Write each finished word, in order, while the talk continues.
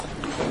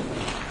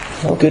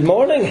Well, good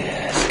morning.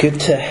 It's good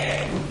to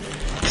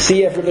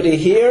see everybody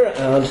here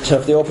and to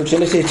have the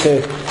opportunity to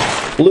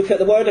look at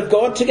the Word of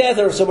God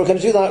together. So we're going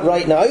to do that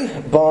right now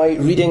by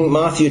reading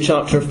Matthew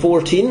chapter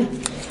 14,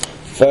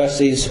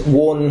 verses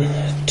 1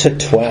 to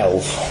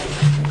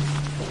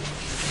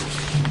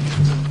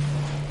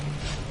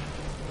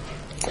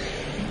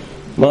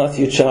 12.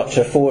 Matthew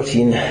chapter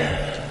 14,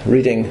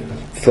 reading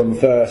from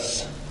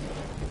verse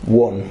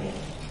 1.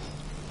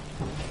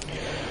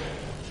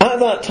 At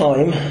that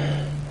time,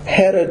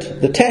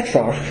 Herod the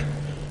Tetrarch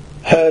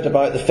heard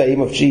about the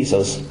fame of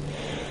Jesus,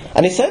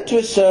 and he said to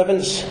his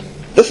servants,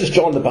 "This is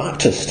John the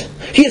Baptist.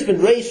 He has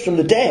been raised from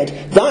the dead.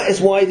 That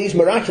is why these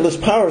miraculous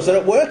powers are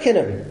at work in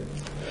him."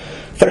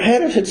 For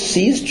Herod had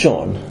seized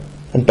John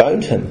and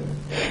bound him,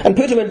 and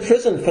put him in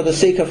prison for the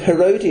sake of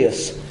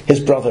Herodias,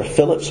 his brother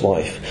Philip's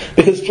wife,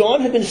 because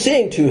John had been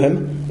saying to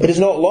him, "It is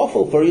not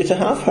lawful for you to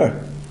have her."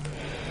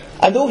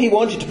 And though he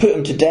wanted to put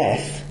him to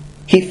death,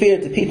 he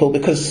feared the people,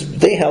 because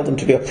they held him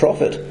to be a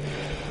prophet.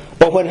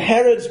 But when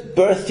Herod's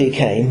birthday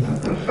came,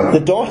 the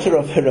daughter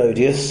of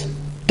Herodias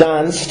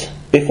danced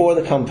before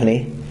the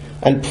company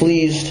and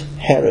pleased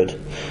Herod,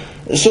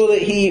 so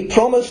that he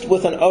promised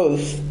with an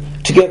oath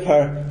to give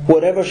her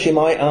whatever she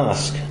might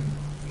ask.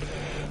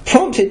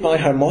 Prompted by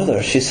her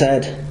mother, she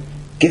said,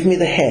 "Give me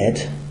the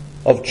head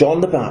of John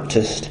the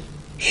Baptist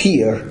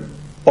here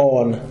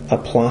on a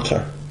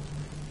platter."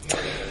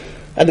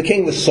 And the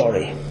king was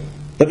sorry,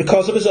 but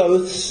because of his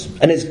oaths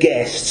and his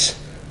guests,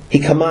 he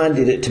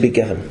commanded it to be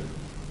given.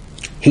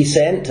 He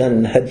sent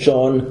and had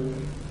John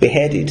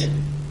beheaded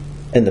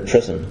in the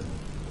prison.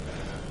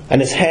 And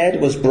his head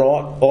was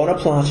brought on a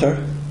platter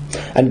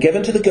and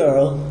given to the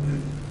girl,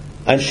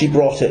 and she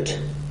brought it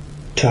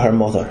to her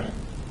mother.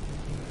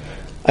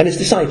 And his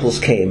disciples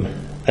came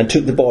and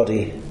took the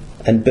body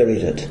and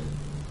buried it.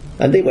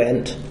 And they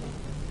went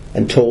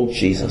and told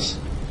Jesus.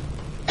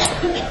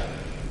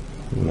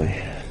 I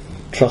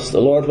trust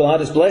the Lord will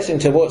add his blessing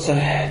to what's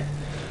a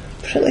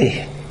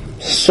really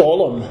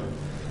solemn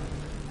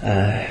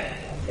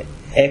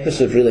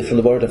episode really from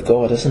the Word of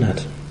God, isn't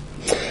it?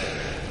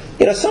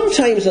 You know,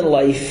 sometimes in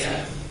life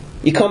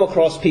you come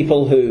across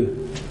people who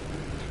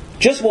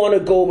just want to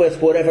go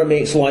with whatever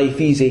makes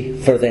life easy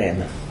for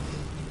them.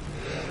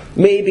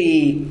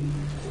 Maybe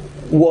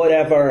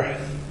whatever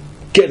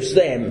gives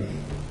them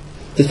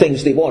the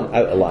things they want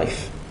out of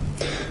life.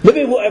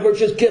 Maybe whatever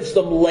just gives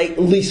them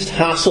least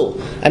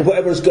hassle, and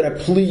whatever is going to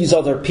please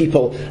other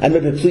people, and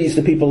maybe please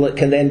the people that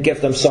can then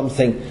give them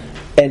something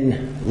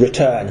in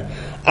return.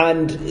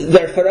 And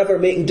they're forever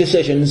making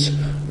decisions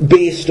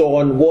based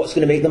on what's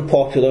going to make them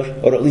popular,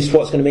 or at least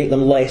what's going to make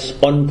them less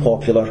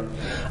unpopular.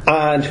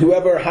 And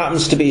whoever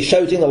happens to be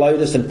shouting the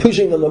loudest and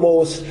pushing them the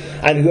most,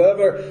 and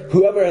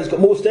whoever has got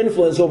most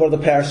influence over the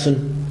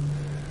person,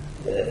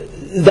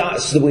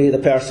 that's the way the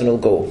person will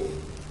go.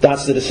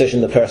 That's the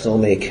decision the person will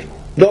make.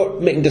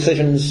 Not making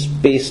decisions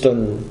based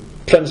on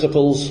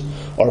principles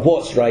or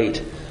what's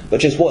right, but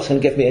just what's going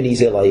to give me an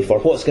easy life, or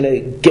what's going to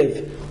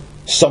give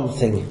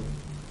something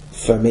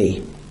for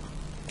me.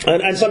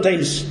 And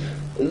sometimes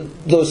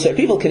those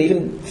people can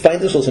even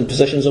find themselves in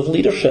positions of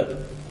leadership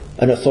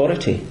and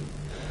authority,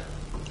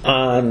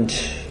 and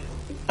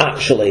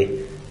actually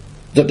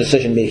their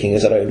decision making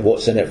is around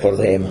what's in it for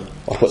them,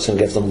 or what's going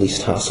to give them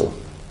least hassle.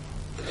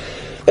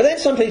 But then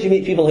sometimes you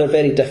meet people who are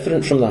very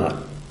different from that,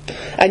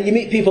 and you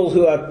meet people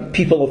who are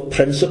people of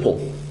principle,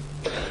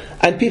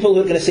 and people who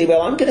are going to say,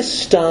 well, I'm going to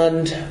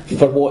stand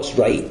for what's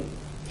right.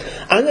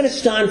 I'm going to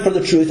stand for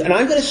the truth, and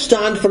I'm going to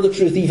stand for the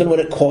truth even when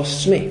it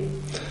costs me.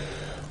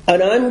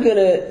 And I'm going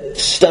to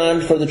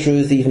stand for the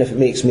truth even if it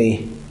makes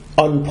me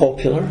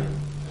unpopular,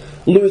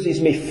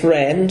 loses me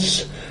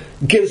friends,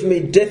 gives me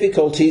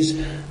difficulties,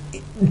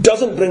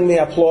 doesn't bring me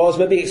applause,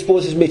 maybe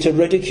exposes me to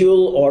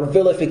ridicule or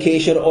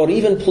vilification, or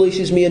even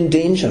places me in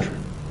danger.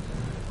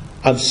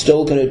 I'm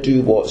still going to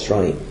do what's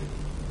right.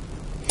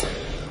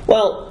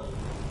 Well,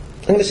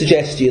 I'm going to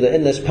suggest to you that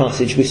in this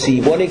passage we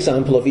see one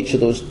example of each of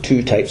those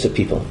two types of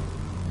people.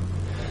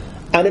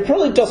 And it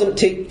probably doesn't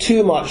take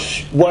too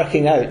much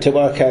working out to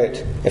work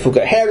out, if we've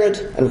got Herod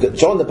and we've got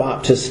John the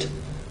Baptist,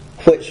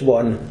 which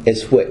one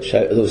is which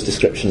out of those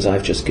descriptions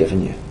I've just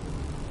given you.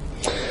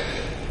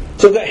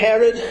 So we've got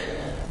Herod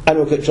and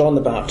we've got John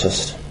the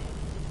Baptist.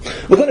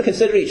 We're going to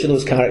consider each of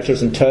those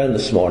characters in turn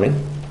this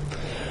morning,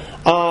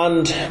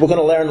 and we're going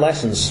to learn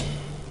lessons.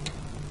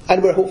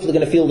 And we're hopefully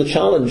going to feel the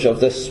challenge of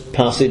this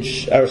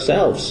passage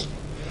ourselves.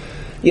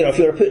 You know, if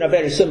you were putting a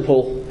very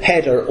simple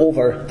header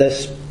over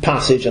this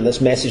passage and this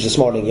message this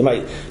morning, you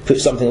might put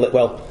something like,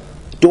 well,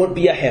 don't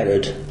be a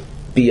Herod,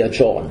 be a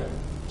John.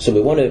 So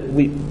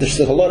there's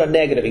a lot of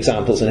negative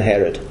examples in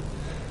Herod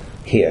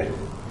here.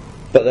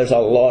 But there's a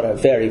lot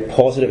of very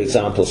positive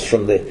examples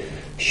from the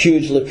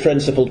hugely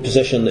principled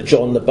position that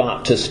John the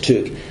Baptist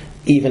took,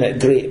 even at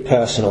great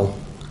personal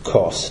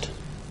cost.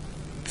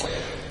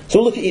 So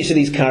we'll look at each of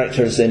these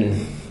characters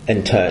in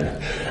in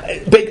town.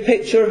 Big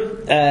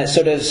picture,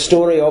 sort of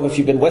story of, if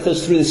you've been with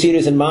us through the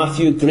series in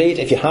Matthew, great.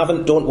 If you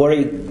haven't, don't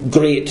worry,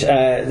 great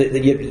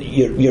that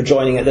you're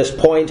joining at this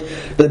point.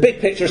 But the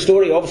big picture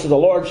story, obviously the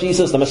Lord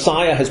Jesus, the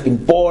Messiah, has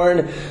been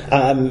born.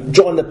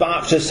 John the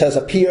Baptist has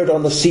appeared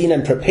on the scene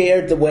and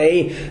prepared the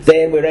way.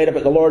 Then we read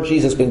about the Lord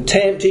Jesus being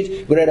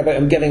tempted. We read about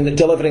him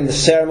delivering the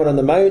Sermon on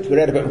the Mount. We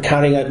read about him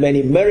carrying out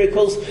many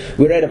miracles.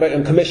 We read about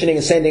him commissioning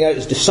and sending out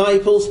his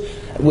disciples.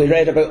 We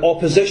read about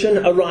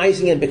opposition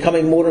arising and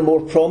becoming more and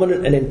more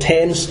prominent and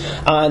intense.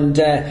 And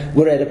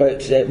we read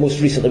about,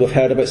 most recently we've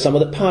heard about some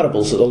of the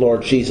parables that the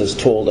Lord Jesus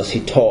told us. He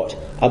taught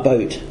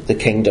about the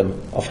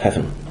kingdom of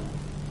heaven.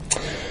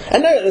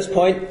 And now at this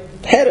point,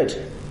 Herod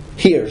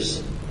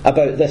hears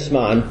about this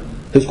man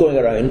who's going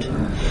around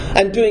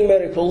and doing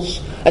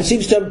miracles and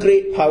seems to have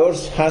great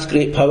powers, has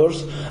great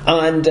powers,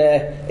 and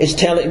is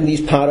telling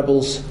these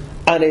parables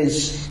and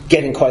is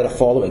getting quite a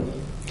following.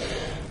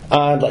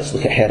 And let's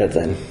look at Herod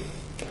then.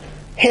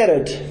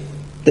 Herod,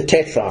 the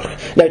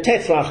Tetrarch. Now,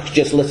 Tetrarch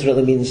just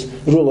literally means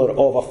ruler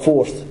of a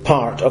fourth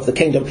part of the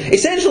kingdom.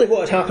 Essentially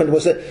what had happened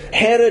was that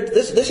Herod,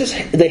 this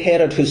is the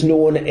Herod who's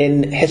known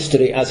in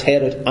history as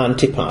Herod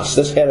Antipas.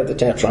 This Herod the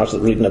Tetrarch that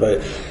we're reading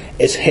about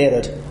is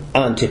Herod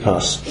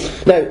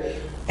Antipas. Now,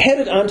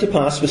 Herod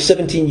Antipas was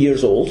 17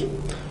 years old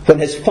when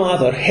his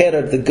father,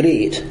 Herod the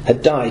Great,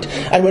 had died.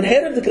 And when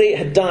Herod the Great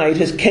had died,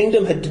 his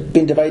kingdom had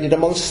been divided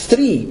amongst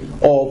three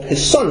of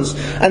his sons.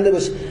 And there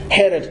was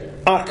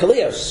Herod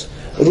Archelaus,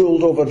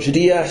 ruled over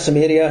Judea,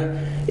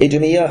 Samaria,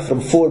 Idumea from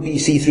 4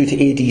 BC through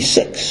to AD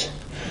 6.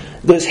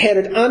 There was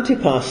Herod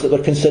Antipas that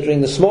we're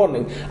considering this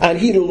morning, and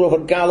he ruled over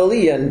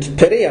Galilee and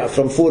Perea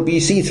from 4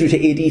 BC through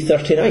to AD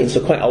 39,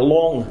 so quite a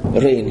long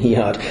reign he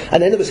had.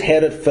 And then there was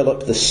Herod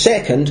Philip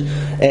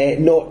II,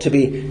 not to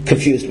be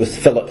confused with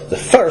Philip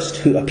I,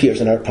 who appears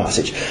in our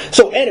passage.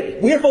 So anyway,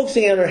 we're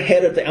focusing on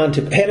Herod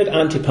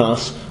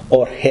Antipas,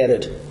 or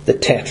Herod the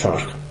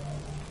Tetrarch.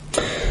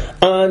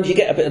 And you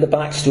get a bit of the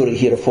backstory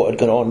here of what had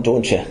gone on,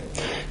 don't you?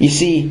 You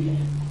see,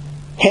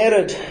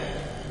 Herod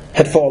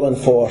had fallen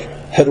for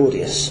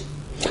Herodias.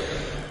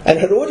 And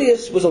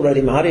Herodias was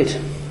already married.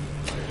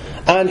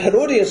 And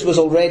Herodias was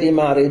already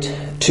married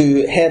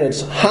to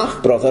Herod's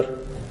half-brother,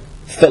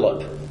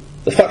 Philip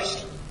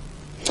I.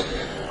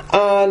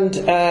 And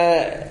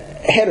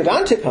Herod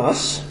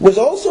Antipas was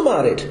also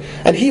married.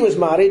 And he was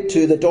married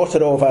to the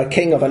daughter of a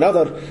king of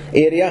another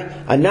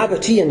area, a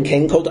Nabatean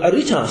king called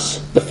Aretas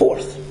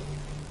IV.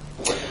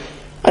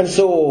 And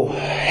so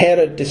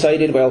Herod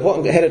decided,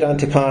 Herod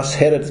Antipas,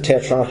 Herod the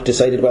Tetrarch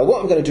decided,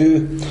 what I'm going to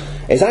do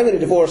is I'm going to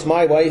divorce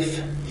my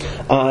wife,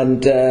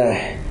 and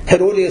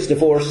Herodias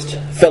divorced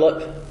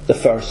Philip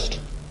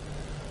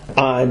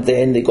I, and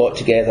then they got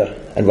together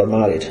and were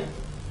married.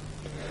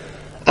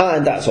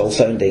 And that's all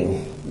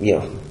sounding,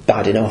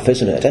 bad enough,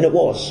 isn't it? And it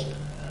was.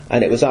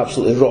 And it was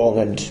absolutely wrong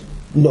and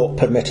not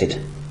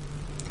permitted.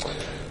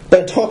 But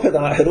on top of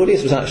that,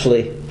 Herodias was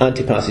actually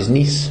Antipas's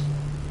niece.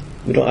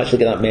 We don't actually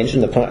get that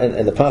mentioned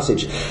in the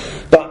passage.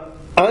 But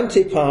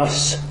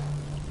Antipas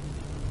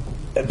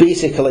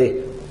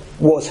basically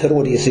was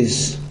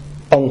Herodias'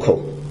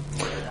 uncle.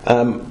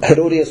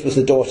 Herodias was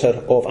the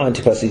daughter of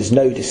Antipas's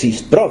now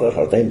deceased brother,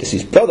 or then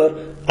deceased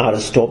brother,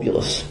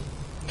 Aristobulus.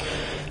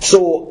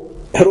 So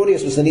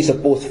Herodias was the niece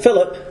of both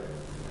Philip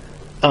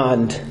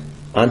and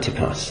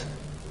Antipas.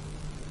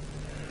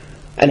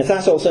 And if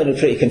that's all sounding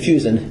pretty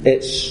confusing,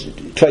 it's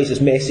twice as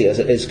messy as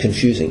it is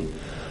confusing.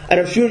 And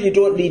I'm sure you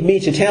don't need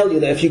me to tell you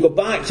that if you go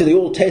back to the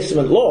Old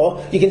Testament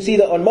law, you can see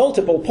that on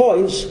multiple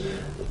points,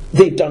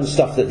 they've done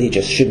stuff that they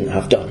just shouldn't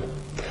have done.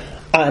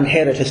 And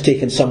Herod has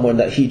taken someone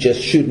that he just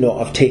should not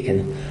have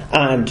taken.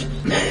 And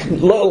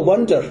little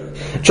wonder,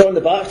 John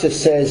the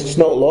Baptist says it's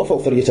not lawful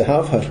for you to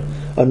have her.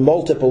 On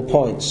multiple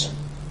points,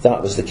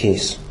 that was the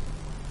case.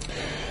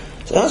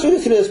 So as we go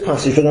through this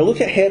passage, we're going to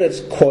look at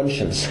Herod's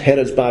conscience,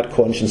 Herod's bad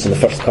conscience in the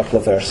first couple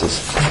of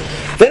verses.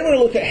 Then we're going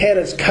to look at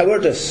Herod's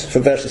cowardice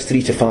from verses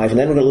 3 to 5, and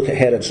then we're going to look at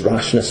Herod's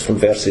rashness from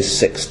verses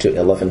 6 to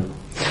 11.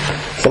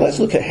 So let's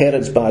look at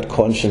Herod's bad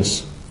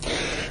conscience.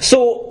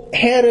 So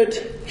Herod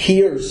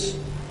hears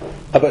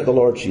about the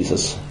Lord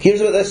Jesus. Hears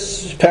about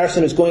this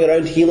person who's going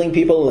around healing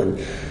people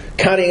and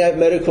carrying out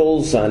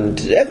miracles, and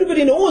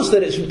everybody knows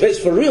that it's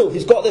for real.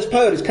 He's got this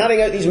power, he's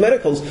carrying out these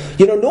miracles.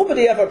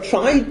 Nobody ever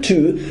tried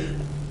to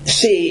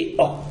say,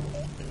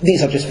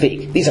 these are just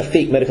fake. These are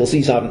fake miracles.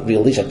 These aren't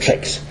real. These are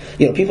tricks.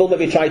 People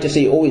maybe tried to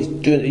say, he's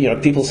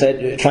doing. People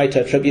tried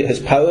to attribute his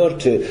power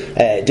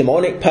to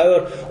demonic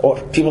power,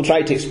 or people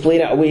tried to explain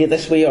it away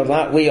this way or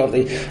that way,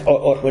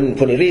 or when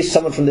he raised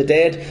someone from the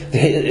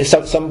dead,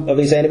 some of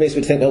his enemies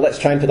would think, let's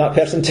try and put that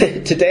person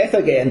to death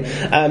again,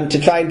 to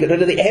try and get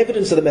rid of the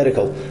evidence of the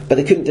miracle. But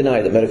they couldn't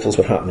deny that miracles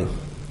were happening.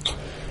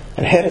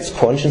 And Herod's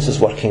conscience is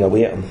working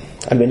away at him.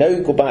 And we now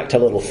go back to a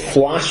little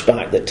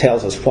flashback that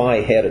tells us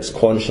why Herod's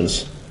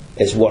conscience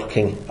is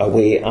working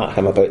away at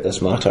him about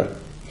this matter.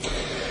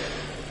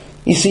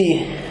 You see,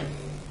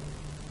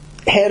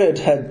 Herod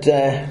had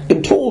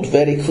been told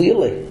very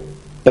clearly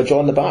by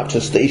John the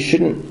Baptist that he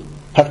shouldn't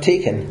have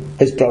taken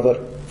his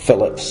brother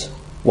Philip's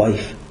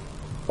wife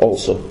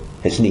also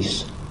his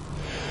niece.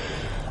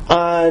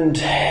 And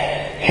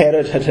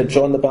Herod had had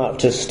John the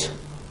Baptist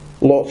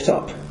locked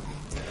up.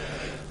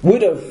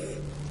 Would have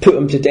put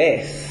him to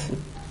death.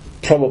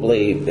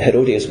 Probably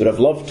Herodias would have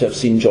loved to have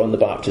seen John the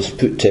Baptist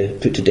put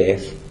to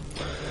death.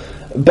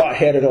 But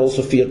Herod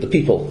also feared the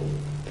people.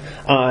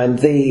 And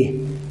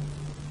they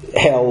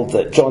held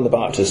that John the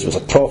Baptist was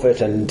a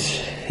prophet, and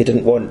he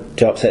didn't want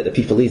to upset the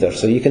people either.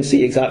 So you can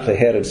see exactly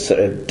Herod's sort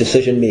of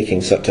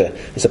decision-making,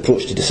 his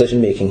approach to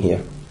decision-making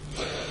here.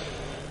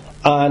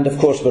 And of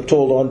course we're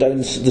told on down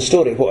the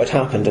story what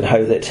had happened, and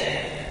how that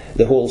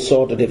the whole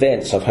sordid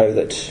events of how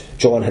that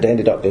John had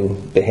ended up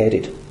being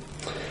beheaded.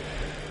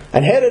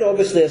 And Herod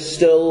obviously is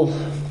still,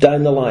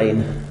 down the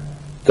line,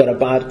 got a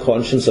bad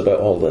conscience about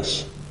all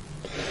this.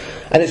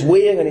 And it's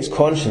weighing on his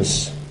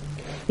conscience.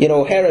 You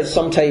know, Herod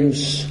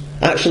sometimes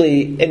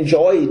actually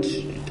enjoyed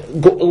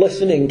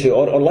listening to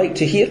or liked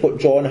to hear what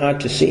John had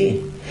to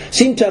say.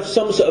 Seemed to have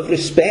some sort of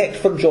respect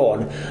for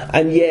John,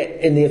 and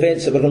yet in the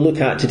events that we're going to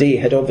look at today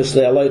had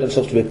obviously allowed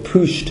himself to be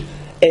pushed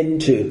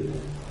into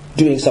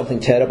doing something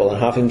terrible and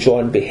having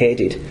John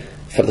beheaded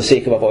for the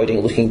sake of avoiding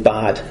looking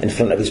bad in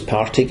front of his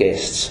party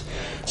guests.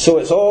 So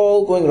it's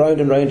all going round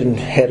and round in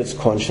Herod's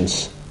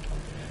conscience.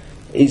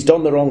 He's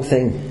done the wrong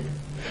thing.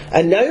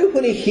 And now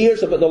when he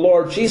hears about the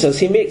Lord Jesus,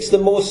 he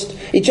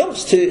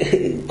jumps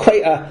to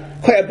quite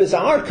a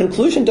bizarre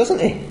conclusion, doesn't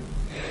he?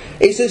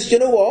 He says, do you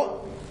know what?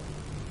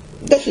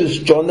 This is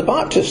John the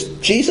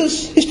Baptist.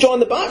 Jesus is John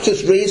the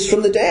Baptist, raised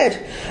from the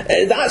dead.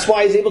 That's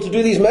why he's able to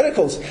do these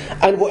miracles.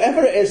 And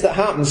whatever it is that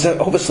happens,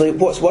 obviously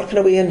what's working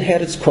away in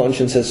Herod's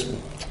conscience is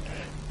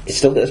he's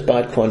still got this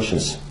bad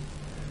conscience.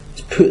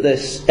 He's put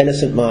this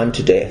innocent man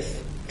to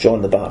death,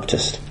 John the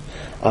Baptist.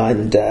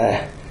 And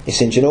he's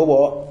saying, do you know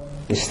what?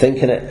 He's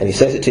thinking it, and he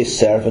says it to his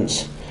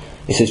servants.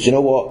 He says, do you know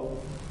what?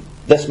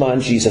 This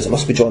man Jesus, it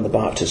must be John the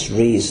Baptist,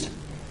 raised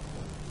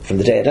from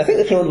the dead. I think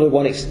there's only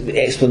one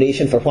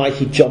explanation for why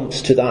he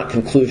jumps to that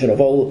conclusion. Of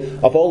all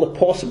the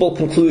possible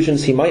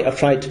conclusions he might have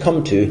tried to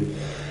come to,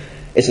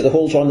 is that the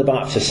whole John the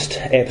Baptist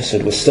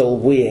episode was still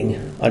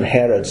weighing on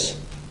Herod's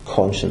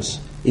conscience.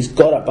 He's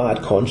got a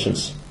bad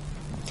conscience.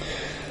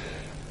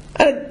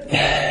 And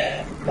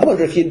I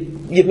wonder if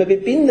you've maybe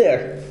been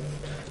there.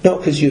 Not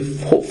because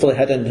you've hopefully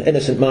had an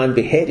innocent man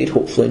beheaded,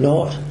 hopefully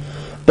not.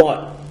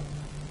 But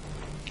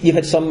you've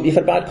had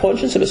a bad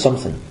conscience about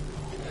something.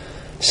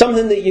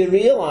 Something that you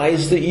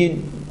realise that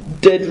you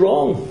did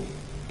wrong.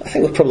 I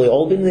think we've probably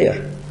all been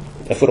there,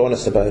 if we're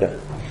honest about it.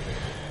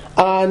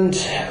 And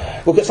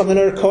we've got something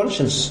in our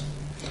conscience.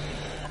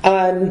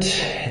 And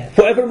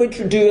whatever we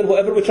do and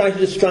whatever we try to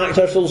distract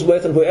ourselves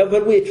with and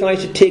whatever we try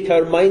to take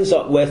our minds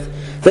up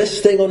with, this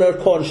thing on our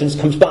conscience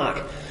comes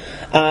back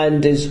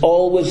and is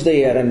always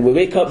there. And we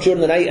wake up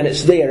during the night and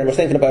it's there and we're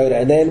thinking about it.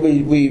 And then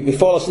we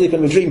fall asleep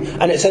and we dream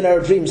and it's in our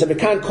dreams and we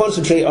can't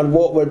concentrate on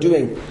what we're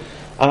doing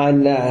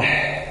and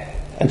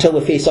until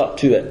we face up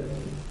to it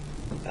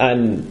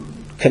and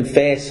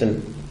confess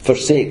and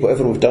forsake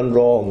whatever we've done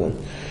wrong.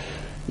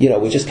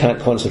 And we just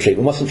can't concentrate.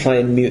 We mustn't try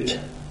and mute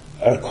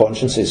our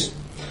consciences.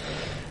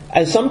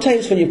 And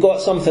sometimes when you've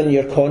got something in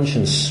your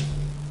conscience,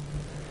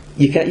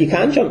 you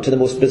can jump to the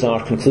most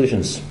bizarre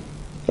conclusions.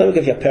 Let me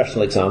give you a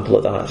personal example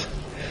of that.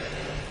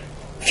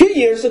 A few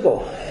years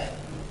ago,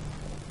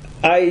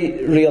 I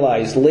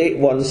realised late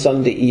one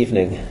Sunday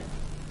evening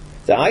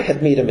that I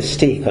had made a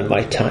mistake on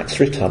my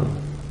tax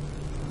return.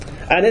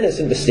 An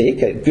innocent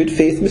mistake, a good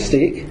faith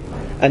mistake,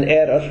 an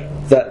error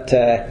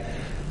that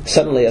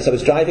suddenly as I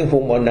was driving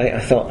home one night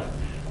I thought,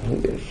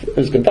 it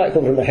was going back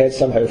over in my head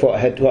somehow what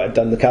I'd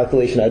done, the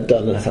calculation I'd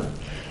done, and I thought,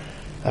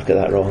 I've got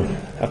that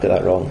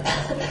wrong.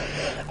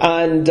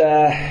 And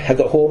I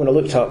got home and I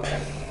looked up,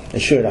 and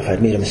sure enough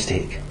I'd made a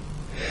mistake.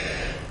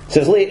 So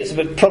it was late, it's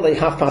about probably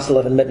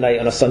 11:30 midnight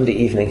on a Sunday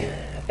evening,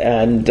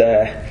 and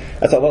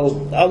I thought,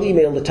 well, I'll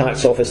email the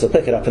tax office, they'll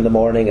pick it up in the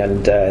morning,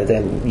 and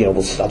then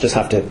I'll just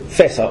have to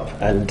fess up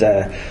and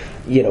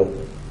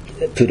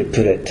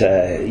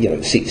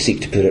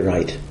seek to put it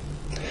right.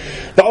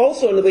 But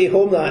also on the way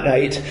home that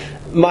night,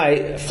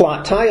 my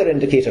flat tyre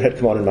indicator had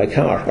come on in my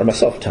car, or my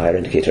soft tyre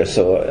indicator.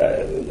 So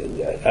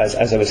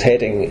as I was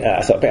heading,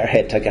 I thought I better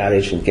head to a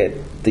garage and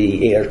get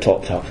the air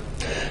topped up.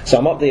 So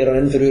I'm up there on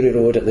Inverurie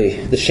Road at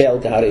the Shell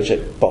garage at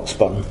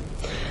Boxburn,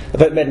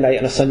 about midnight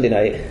on a Sunday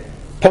night,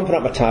 pumping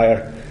up my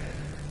tyre,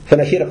 when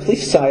I hear a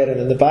police siren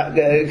in the back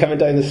coming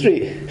down the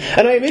street.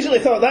 And I immediately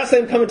thought, that's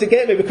them coming to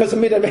get me because I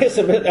made a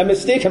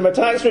mistake in my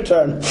tax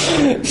return.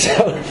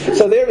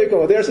 So there we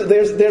go.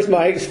 There's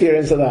my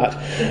experience of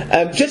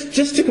that.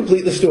 Just to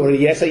complete the story,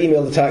 yes, I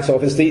emailed the tax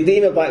office. They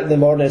emailed back in the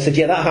morning and said,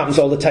 yeah, that happens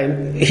all the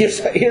time.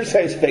 Here's how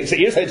to fix it.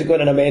 Here's how to go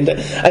in and amend it.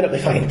 And it'll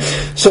be fine.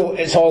 So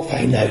it's all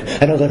fine now.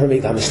 And I'll never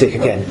make that mistake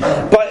again.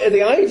 But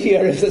the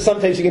idea is that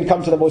sometimes you can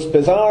come to the most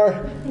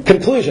bizarre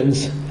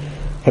conclusions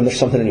when there's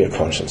something in your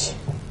conscience.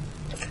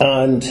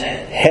 And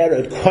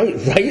Herod, quite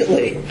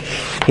rightly,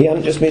 he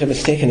hadn't just made a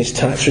mistake in his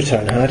tax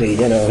return, had he?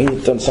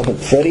 He'd done something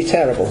pretty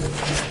terrible.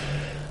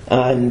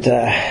 And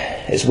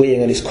it's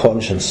weighing on his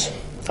conscience.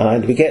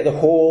 And we get the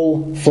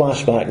whole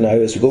flashback now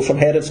as we go from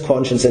Herod's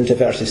conscience into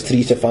verses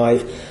 3 to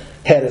 5,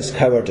 Herod's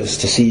cowardice,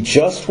 to see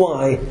just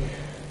why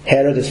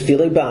Herod is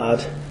feeling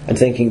bad and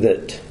thinking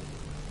that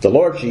the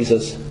Lord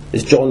Jesus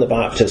is John the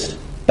Baptist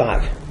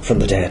back from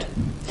the dead.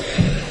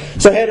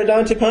 So Herod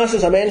Antipas,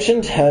 as I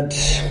mentioned, had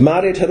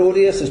married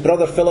Herodias, his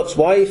brother Philip's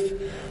wife.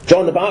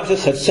 John the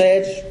Baptist had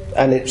said,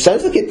 and it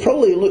sounds like he'd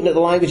probably, looking at the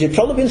language, he'd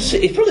probably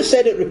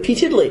said it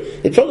repeatedly.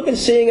 He'd probably been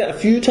saying it a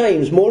few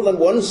times, more than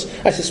once,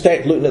 I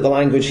suspect, looking at the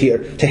language here,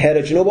 to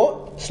Herod, you know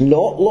what? It's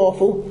not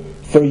lawful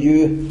for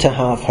you to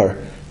have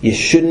her. You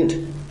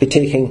shouldn't be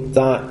taking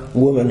that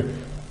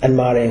woman and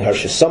marrying her.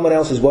 She's someone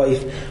else's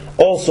wife.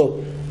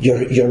 Also,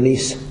 your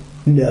niece.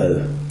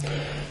 No.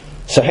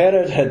 So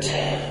Herod had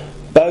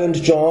bound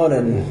John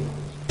and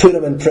put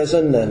him in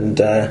prison, and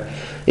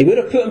he would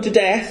have put him to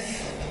death.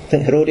 I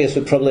think Herodias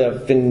would probably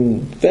have been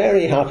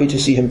very happy to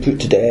see him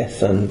put to death,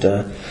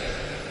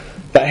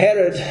 but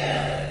Herod,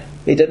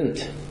 he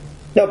didn't.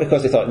 Not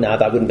because he thought,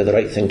 that wouldn't be the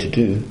right thing to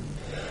do,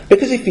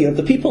 because he feared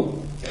the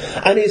people.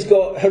 And he's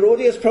got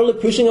Herodias probably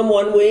pushing him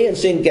one way and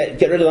saying,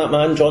 get rid of that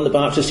man, John the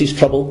Baptist, he's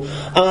trouble.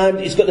 And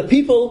he's got the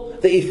people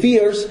that he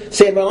fears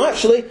saying, well,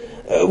 actually,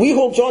 we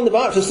hold John the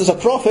Baptist as a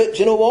prophet, do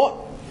you know what?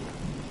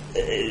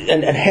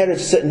 And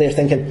Herod's sitting there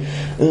thinking,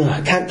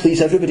 I can't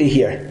please everybody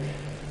here.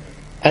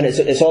 And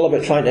it's all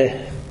about trying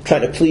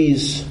to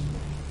please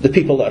the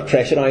people that are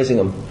pressurising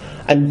him,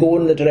 and go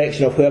in the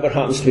direction of whoever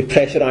happens to be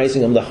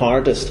pressurising him the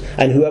hardest,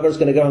 and whoever's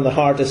going to give him the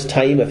hardest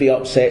time if he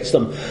upsets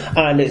them.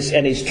 And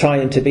he's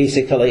trying to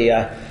basically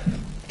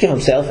give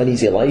himself an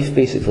easy life,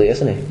 basically,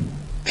 isn't he?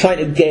 Trying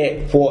to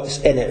get what's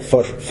in it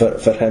for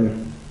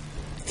him.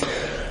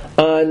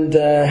 And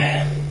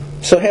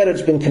so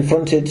Herod's been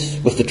confronted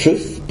with the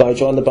truth by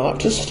John the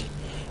Baptist.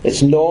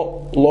 It's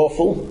not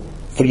lawful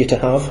for you to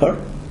have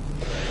her.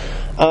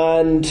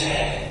 And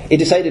he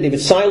decided he would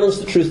silence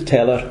the truth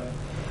teller,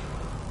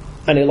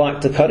 and he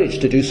lacked the courage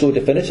to do so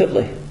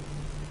definitively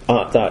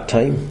at that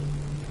time.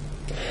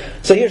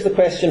 So here's the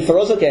question for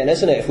us again,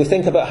 isn't it? If we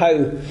think about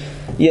how,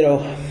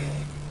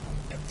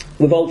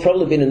 we've all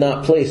probably been in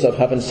that place of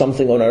having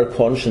something on our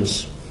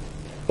conscience.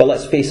 But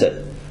let's face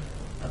it,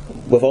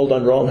 we've all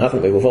done wrong,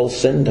 haven't we? We've all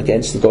sinned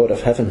against the God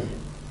of heaven.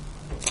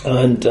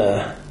 And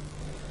so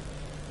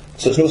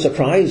it's no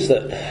surprise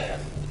that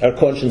our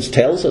conscience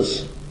tells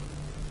us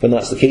when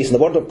that's the case, and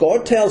the Word of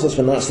God tells us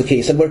when that's the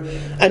case, and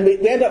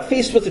we end up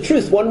faced with the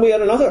truth one way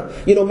or another.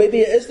 Maybe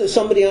it is that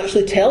somebody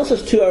actually tells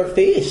us to our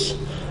face,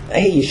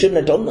 hey, you shouldn't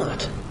have done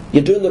that.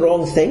 You're doing the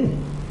wrong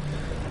thing.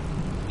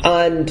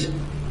 And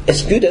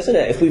it's good, isn't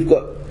it, if we've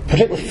got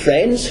particularly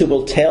friends who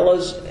will tell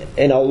us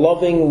in a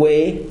loving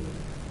way,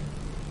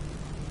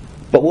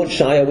 but won't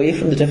shy away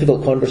from the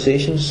difficult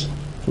conversations.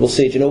 We'll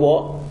say, do you know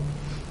what?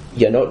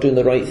 You're not doing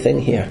the right thing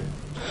here.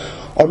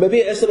 Or maybe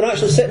it is that we're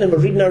actually sitting and we're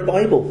reading our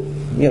Bible.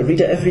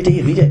 Read it every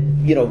day. Read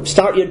it.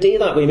 Start your day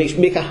that way.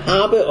 Make a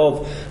habit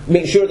of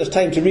making sure there's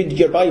time to read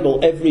your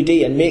Bible every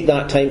day, and make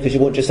that time, because you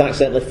won't just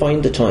accidentally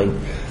find the time.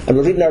 And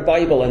we're reading our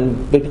Bible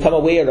and we become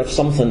aware of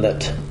something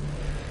that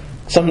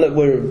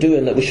we're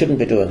doing that we shouldn't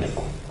be doing.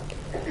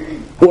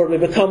 Or we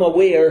become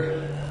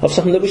aware of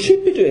something that we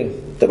should be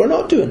doing that we're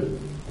not doing.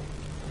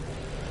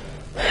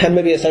 And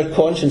maybe it's our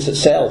conscience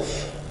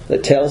itself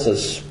that tells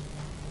us,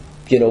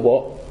 you know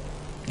what?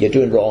 You're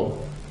doing wrong.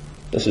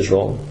 This is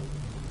wrong.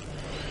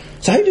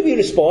 So how do we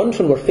respond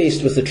when we're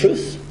faced with the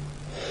truth?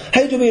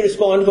 How do we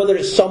respond whether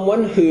it's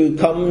someone who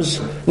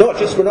comes, we're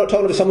not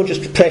talking about someone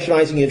just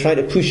pressurising you and trying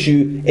to push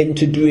you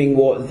into doing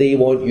what they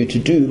want you to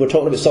do. We're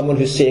talking about someone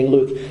who's saying,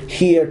 look,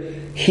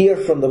 hear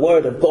from the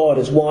Word of God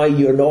is why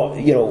you're not,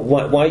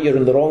 why you're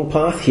in the wrong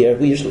path here.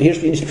 Here's what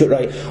you need to put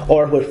right.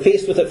 Or we're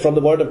faced with it from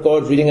the Word of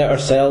God, reading it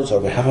ourselves,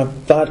 or we have a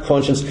bad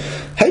conscience.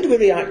 How do we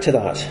react to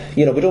that?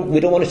 We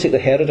don't want to take the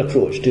Herod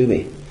approach, do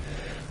we?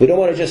 We don't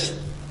want to just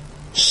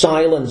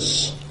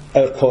silence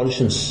our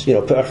conscience,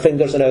 put our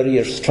fingers in our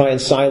ears, try and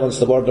silence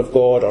the Word of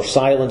God, or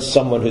silence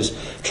someone who's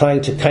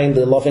trying to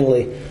kindly,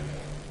 lovingly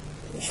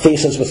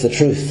face us with the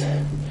truth.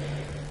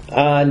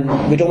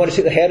 And we don't want to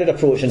take the Herod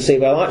approach and say,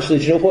 well, actually,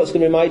 do you know what's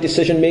going to be my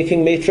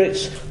decision-making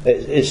matrix?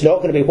 It's not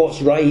going to be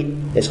what's right.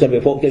 It's going to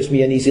be what gives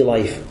me an easy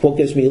life, what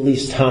gives me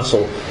least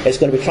hassle. It's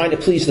going to be trying to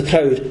please the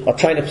crowd, or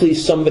trying to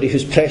please somebody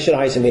who's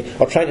pressurising me,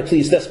 or trying to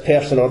please this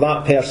person or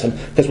that person,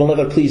 because we'll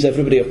never please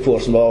everybody, of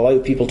course, and we'll allow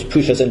people to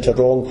push us into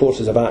wrong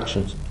courses of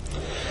actions.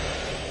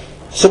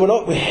 So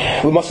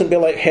we mustn't be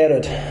like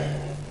Herod,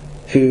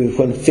 who,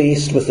 when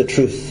faced with the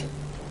truth,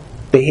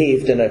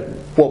 behaved in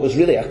what was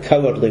really a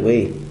cowardly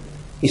way.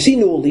 You see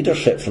no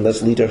leadership from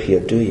this leader here,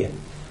 do you?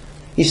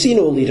 You see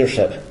no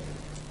leadership.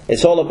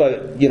 It's all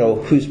about,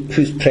 who's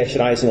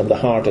pressurising him the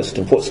hardest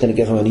and what's going to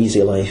give him an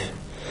easy life.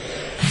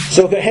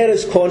 So we've got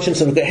Herod's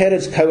conscience and we've got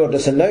Herod's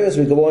cowardice, and now as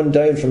we go on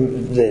down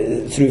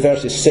through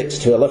verses 6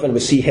 to 11, we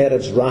see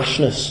Herod's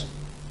rashness.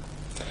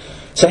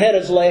 So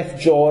Herod's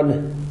left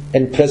John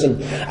in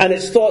prison. And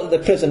it's thought that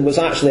the prison was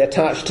actually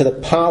attached to the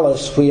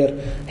palace where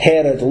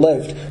Herod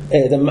lived,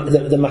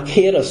 the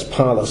Machaerus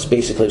palace,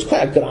 basically. It was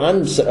quite a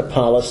grand sort of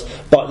palace,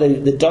 but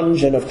the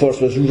dungeon, of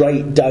course, was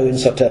right down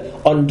sort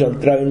of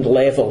underground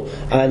level,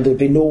 and there would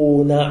be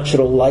no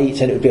natural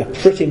light, and it would be a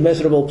pretty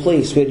miserable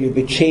place where you'd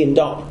be chained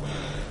up.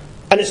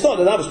 And it's thought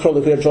that that was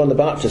probably where John the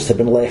Baptist had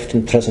been left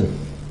in prison.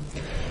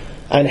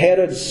 And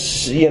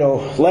Herod's,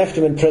 left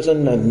him in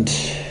prison, and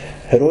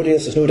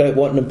Herodias is no doubt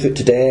wanting him put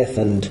to death,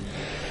 and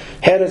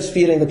Herod's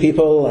fearing the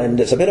people, and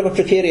it's a bit of a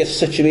precarious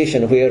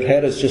situation where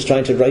Herod's just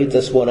trying to ride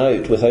this one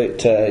out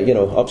without,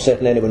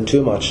 upsetting anyone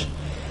too much.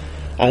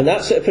 And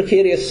that sort of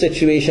precarious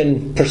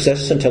situation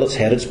persists until it's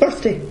Herod's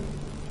birthday.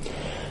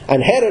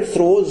 And Herod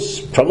throws,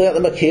 probably at the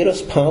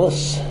Machaerus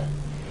palace,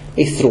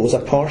 he throws a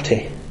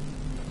party.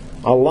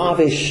 A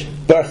lavish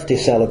birthday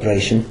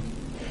celebration.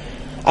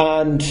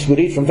 And we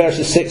read from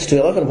verses 6 to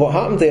 11 what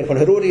happened there when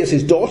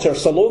Herodias' daughter,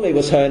 Salome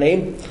was her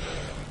name.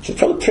 She was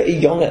probably pretty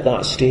young at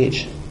that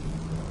stage.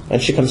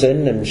 And she comes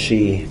in and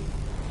she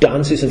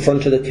dances in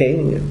front of the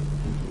king.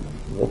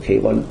 Okay,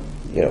 can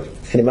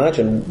you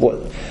imagine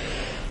what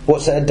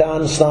sort of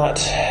dance that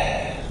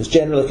was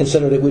generally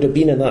considered it would have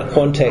been in that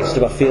context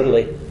of a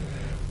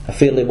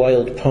fairly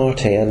wild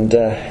party. And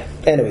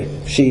anyway,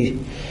 she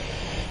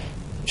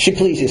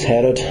pleases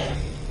Herod.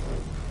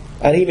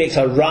 And he makes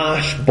a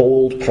rash,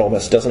 bold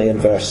promise, doesn't he, in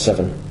verse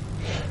 7.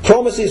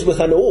 Promises with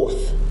an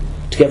oath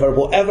to give her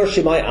whatever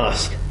she might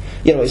ask.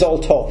 He's all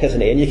talk, isn't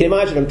he? And you can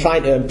imagine him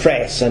trying to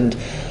impress and,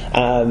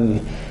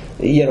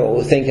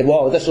 thinking,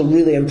 wow, this will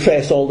really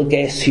impress all the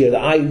guests here,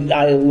 that I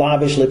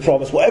lavishly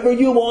promise, whatever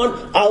you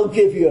want, I'll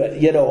give you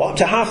it. Up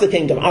to half the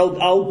kingdom,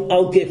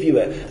 I'll give you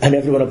it. And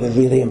everyone will be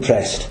really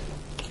impressed.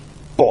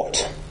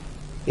 But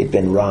he'd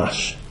been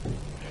rash.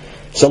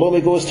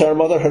 Salome goes to her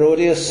mother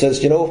Herodias,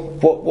 says,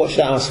 what should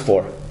I ask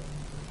for?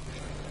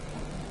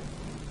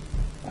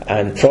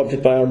 And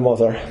prompted by her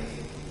mother,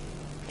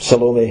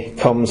 Salome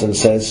comes and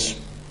says,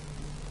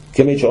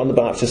 give me John the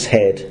Baptist's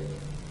head,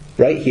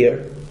 right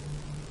here,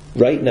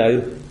 right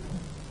now,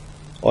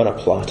 on a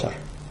platter.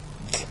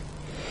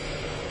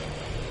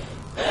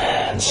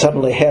 And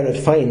suddenly Herod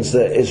finds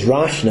that his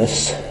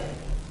rashness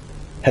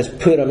has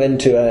put him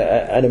into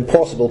an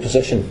impossible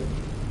position.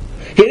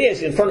 Here he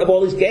is in front of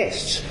all his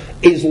guests.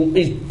 He's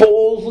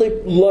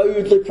boldly,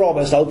 loudly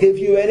promised, I'll give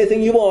you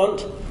anything you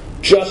want,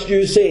 just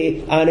you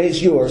say, and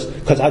it's yours,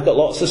 because I've got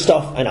lots of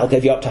stuff, and I'll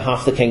give you up to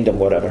half the kingdom,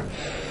 whatever.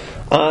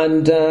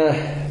 And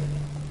then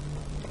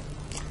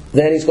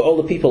he's got all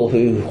the people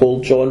who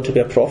hold John to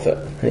be a prophet,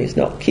 and he's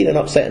not keen on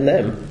upsetting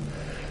them.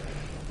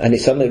 And he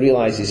suddenly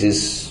realises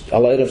he's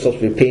allowed himself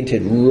to be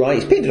painted right,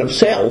 he's painted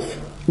himself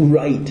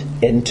right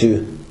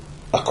into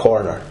a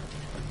corner.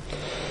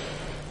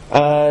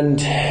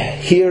 And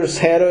here's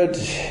Herod,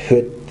 who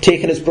had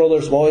taken his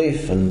brother's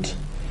wife and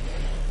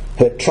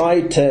who had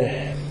tried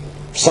to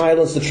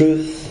silence the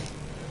truth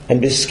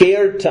and was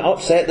scared to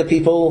upset the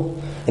people,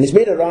 and he's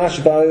made a rash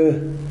vow,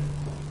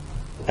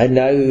 and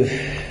now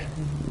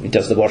he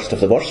does the worst of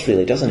the worst,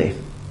 really, doesn't he?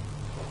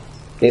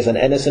 He's an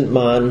innocent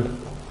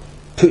man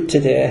put to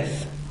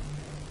death,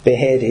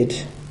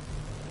 beheaded,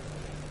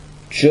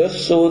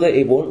 just so that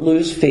he won't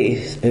lose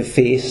face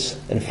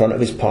in front of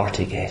his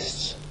party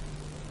guests,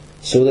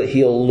 so that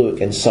he'll look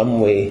in some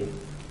way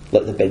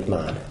like the big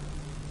man.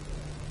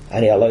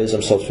 And he allows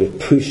himself to be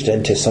pushed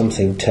into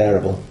something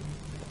terrible.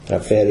 A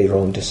very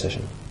wrong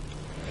decision.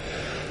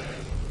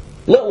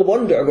 Little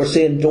wonder we're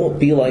saying don't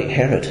be like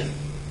Herod.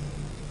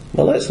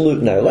 Well, let's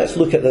look now. Let's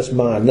look at this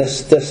man,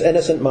 this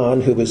innocent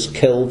man who was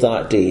killed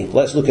that day.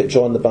 Let's look at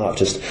John the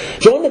Baptist.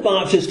 John the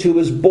Baptist, who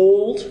was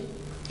bold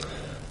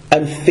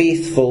and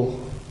faithful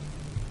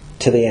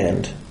to the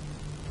end.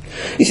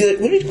 You see,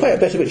 we read quite a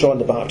bit about John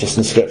the Baptist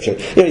in Scripture.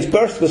 His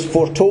birth was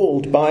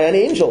foretold by an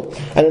angel.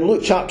 And in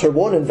Luke chapter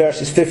 1 and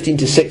verses 15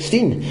 to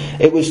 16,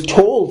 it was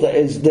told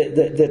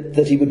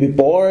that he would be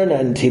born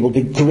and he will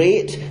be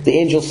great, the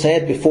angel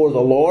said, before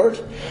the Lord.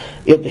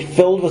 He'll be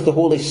filled with the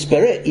Holy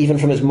Spirit, even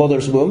from his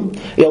mother's womb.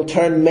 He'll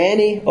turn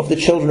many of the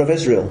children of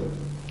Israel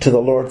to the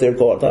Lord their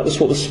God. That was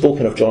what was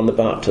spoken of John the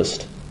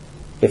Baptist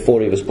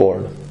before he was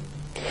born.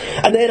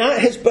 And then at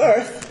his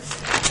birth,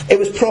 it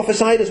was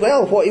prophesied as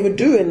well what he would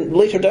do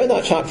later down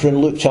that chapter in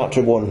Luke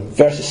chapter 1,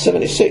 verses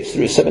 76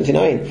 through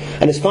 79.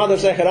 And his father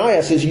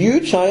Zechariah says, you,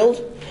 child,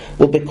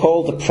 will be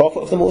called the prophet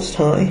of the Most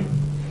High,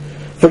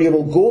 for you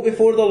will go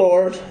before the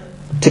Lord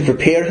to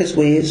prepare his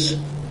ways,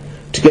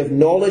 to give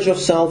knowledge of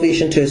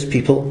salvation to his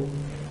people,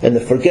 in the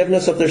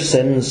forgiveness of their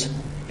sins,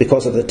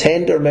 because of the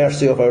tender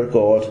mercy of our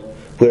God,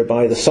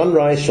 whereby the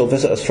sunrise shall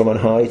visit us from on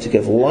high, to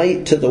give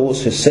light to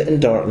those who sit in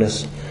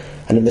darkness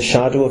and in the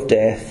shadow of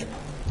death,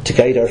 to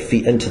guide our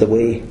feet into the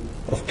way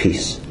of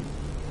peace.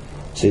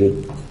 So he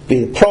would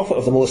be the prophet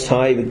of the Most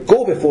High, he would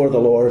go before the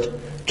Lord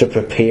to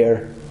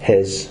prepare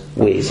his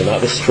ways. And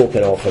that was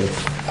spoken of him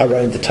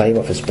around the time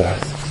of his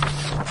birth.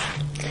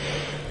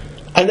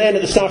 And then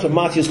at the start of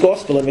Matthew's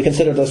Gospel, and we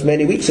considered this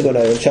many weeks ago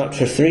now, in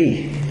chapter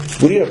 3,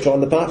 we read of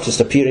John the Baptist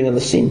appearing on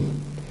the scene.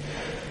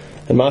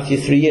 In Matthew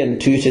 3 and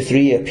 2 to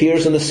 3, he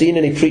appears on the scene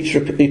and he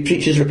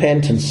preaches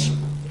repentance.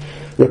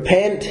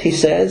 Repent, he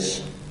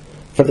says,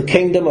 for the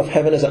kingdom of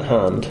heaven is at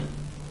hand.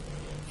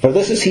 For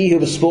this is he who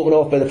was spoken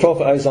of by the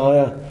prophet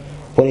Isaiah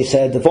when he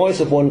said, the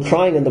voice of one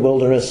crying in the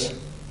wilderness,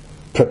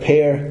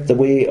 prepare the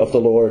way of the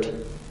Lord,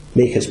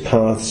 make his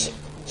paths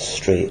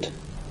straight.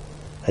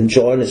 And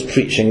John is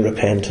preaching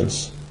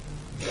repentance.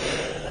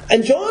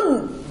 And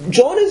John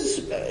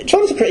is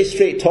a pretty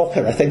straight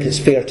talker, I think it's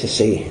fair to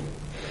say.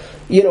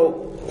 You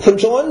know, when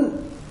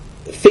John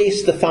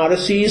faced the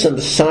Pharisees and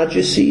the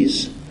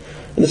Sadducees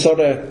and the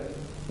sort of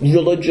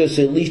religious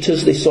elite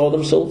as they saw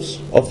themselves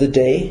of the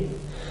day,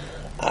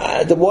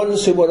 the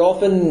ones who were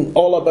often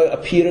all about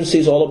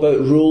appearances, all about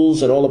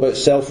rules and all about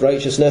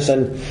self-righteousness,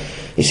 and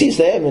he sees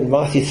them in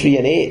Matthew 3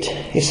 and 8.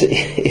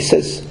 He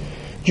says,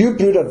 you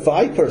brood of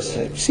vipers.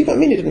 See what I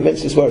mean? He didn't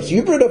mince his words.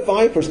 You brood of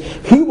vipers,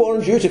 who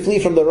warned you to flee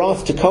from the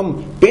wrath to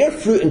come? Bear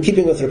fruit in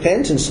keeping with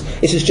repentance.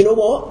 He says, do you know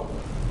what?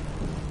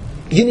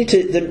 There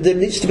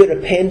needs to be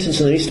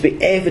repentance, and there needs to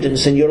be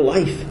evidence in your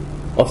life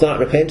of that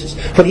repentance.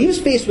 When he was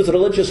faced with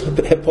religious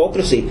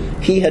hypocrisy,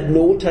 he had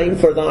no time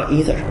for that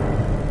either.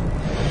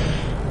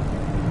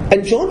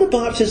 And John the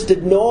Baptist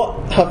did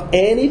not have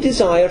any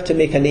desire to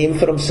make a name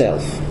for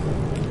himself.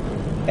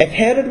 If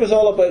Herod was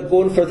all about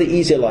going for the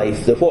easy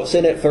life, the what's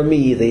in it for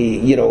me,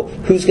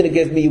 who's going to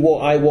give me what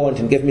I want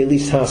and give me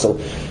least hassle,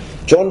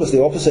 John was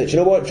the opposite. You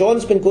know what?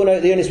 John's been going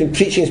out there and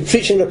he's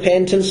preaching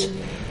repentance,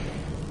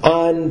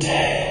 and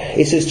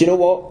he says, do you know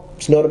what?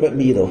 It's not about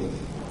me though.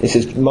 He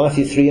says,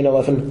 Matthew 3 and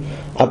 11,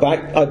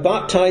 I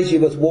baptize you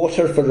with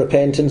water for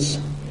repentance,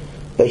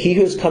 but he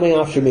who is coming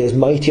after me is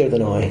mightier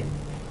than I.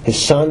 His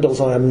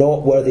sandals I am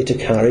not worthy to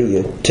carry.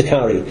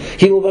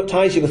 He will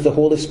baptize you with the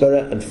Holy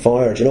Spirit and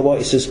fire. Do you know what?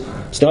 He says,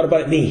 it's not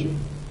about me.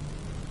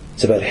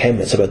 It's about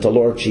him. It's about the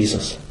Lord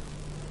Jesus.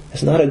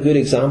 Isn't that a good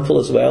example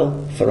as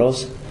well for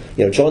us?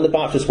 You know, John the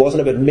Baptist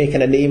wasn't about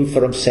making a name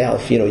for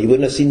himself. You know, you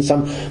wouldn't have seen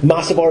some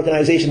massive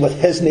organisation with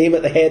his name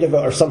at the head of it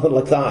or something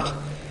like that.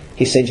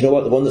 He's saying, you know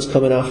what? The one that's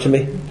coming after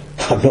me,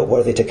 I'm not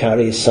worthy to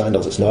carry his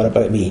sandals. It's not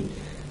about me.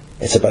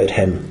 It's about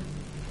him.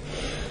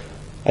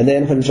 And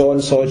then when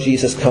John saw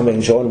Jesus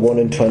coming, John 1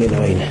 and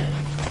 29,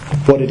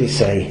 what did he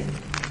say?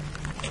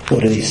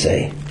 What did he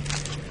say?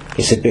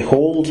 He said,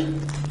 behold,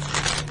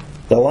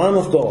 the Lamb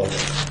of God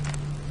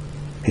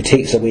who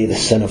takes away the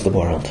sin of the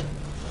world.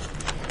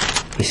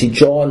 You see,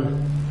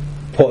 John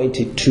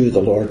pointed to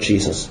the Lord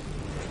Jesus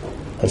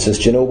and says,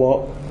 do you know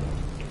what?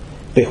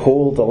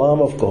 Behold, the Lamb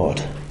of God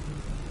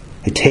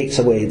who takes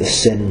away the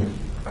sin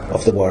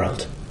of the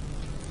world.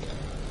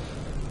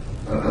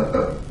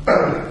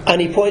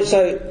 And he points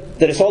out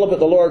that it's all about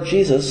the Lord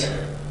Jesus,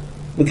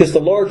 because the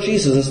Lord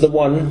Jesus is the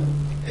one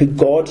who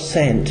God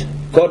sent.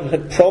 God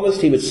had promised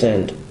he would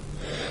send.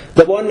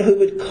 The one who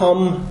would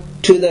come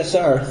to this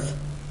earth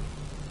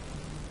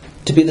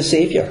to be the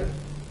Saviour.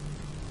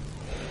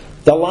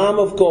 The Lamb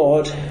of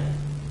God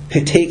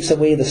who takes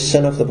away the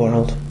sin of the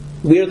world.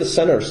 We're the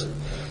sinners.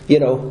 You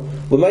know,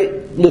 we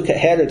might look at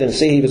Herod and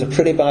say he was a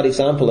pretty bad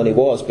example, and he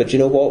was, but you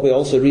know what? We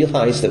also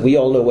realise that we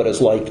all know what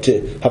it's like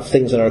to have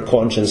things in our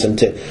conscience and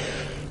to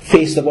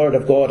face the Word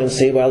of God and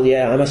say, well,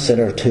 yeah, I'm a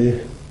sinner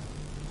too.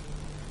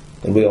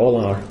 And we all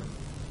are.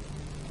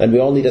 And we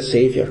all need a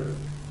Saviour.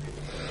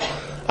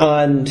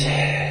 And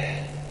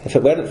if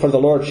it weren't for the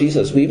Lord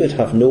Jesus, we would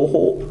have no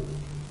hope.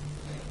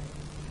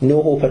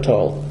 No hope at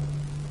all.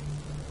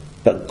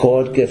 But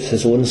God gives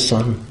his own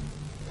Son,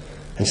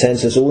 and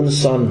sends his own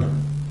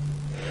Son,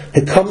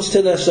 who comes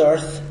to this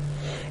earth.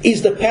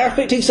 He's the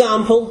perfect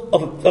example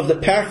of the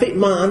perfect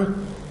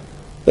man.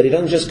 But he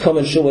doesn't just come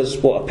and show us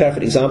what a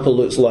perfect example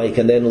looks like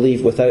and then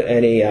leave without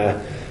any,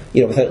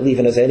 without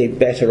leaving us any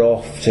better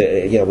off,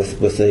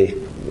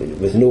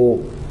 with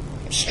no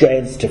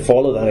strength to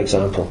follow that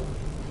example.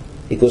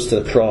 He goes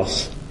to the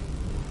cross,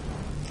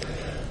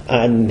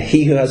 and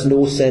he who has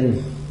no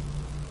sin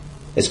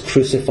is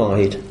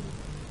crucified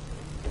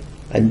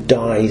and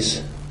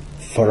dies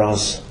for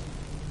us,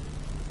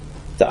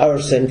 that our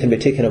sin can be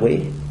taken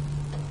away,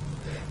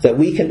 that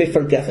we can be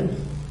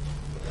forgiven,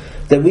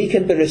 that we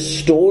can be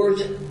restored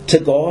to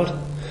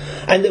God,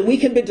 and that we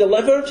can be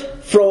delivered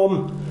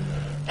from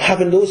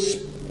having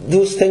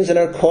those things in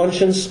our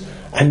conscience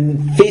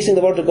and facing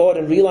the Word of God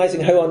and realising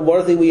how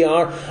unworthy we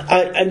are,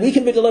 and we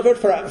can be delivered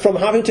from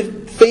having to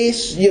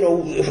face,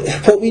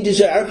 what we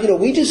deserve.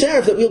 We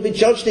deserve that we'll be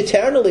judged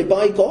eternally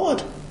by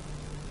God.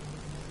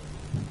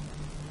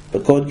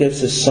 But God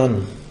gives his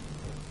Son,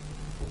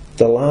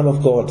 the Lamb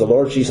of God, the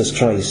Lord Jesus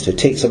Christ, who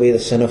takes away the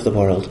sin of the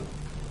world,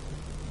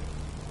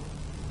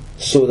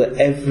 so that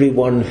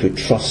everyone who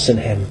trusts in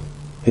him,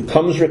 who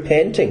comes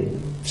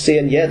repenting,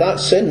 saying, yeah,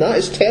 that sin, that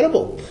is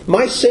terrible.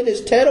 My sin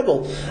is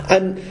terrible.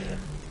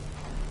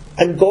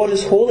 And God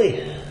is holy.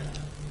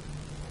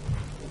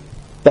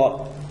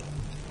 But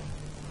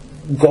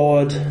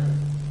God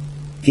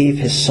gave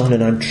his Son,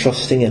 and I'm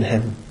trusting in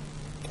him.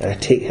 And I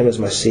take him as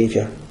my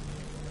Saviour.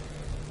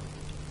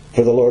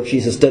 For the Lord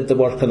Jesus did the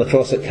work on the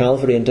cross at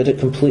Calvary and did it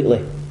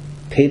completely.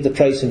 Paid the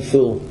price in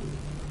full.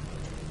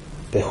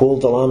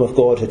 Behold the Lamb of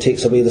God who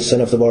takes away the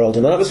sin of the world.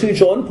 And that was who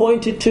John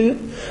pointed to.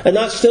 And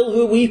that's still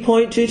who we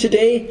point to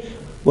today.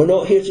 We're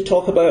not here to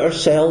talk about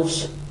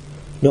ourselves.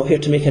 Not here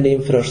to make a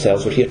name for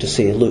ourselves. We're here to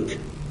say, look,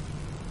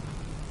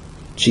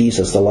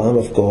 Jesus, the Lamb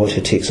of God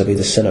who takes away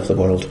the sin of the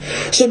world.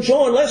 So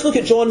John, let's look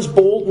at John's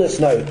boldness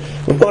now.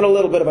 We've got a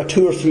little bit of a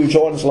tour through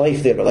John's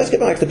life there, but let's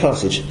get back to the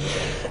passage.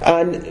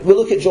 And we'll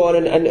look at John,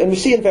 and we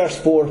see in verse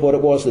 4 what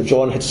it was that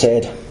John had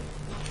said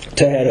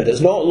to Herod.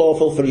 It's not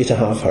lawful for you to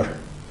have her.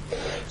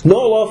 It's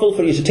not lawful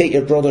for you to take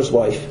your brother's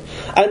wife.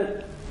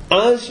 And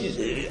as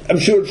I'm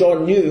sure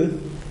John knew,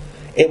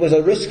 it was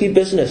a risky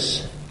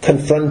business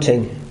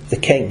confronting the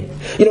king.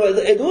 You know,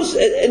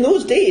 in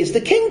those days,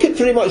 the king could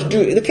pretty much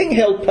do it. The king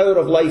held power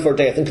of life or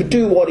death and could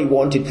do what he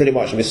wanted pretty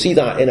much. And we see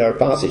that in our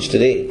passage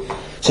today.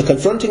 So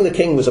confronting the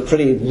king was a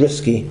pretty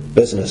risky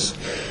business.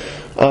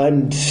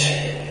 And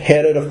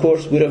Herod, of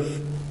course, would have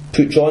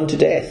put John to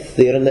death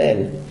there and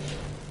then.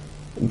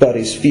 But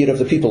his fear of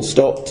the people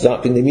stopped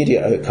that being the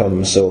immediate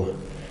outcome. So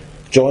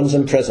John's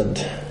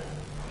imprisoned.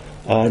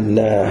 And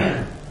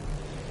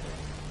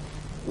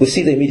we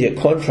see the immediate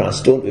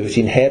contrast, don't we,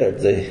 between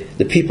Herod,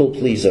 the people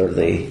pleaser,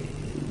 the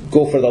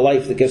go for the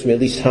life that gives me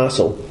least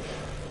hassle,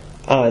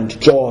 and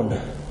John,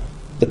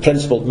 the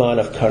principled man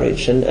of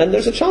courage. And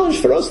there's a challenge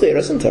for us there,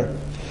 isn't there?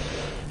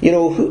 You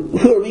know,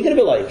 who are we going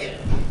to be like?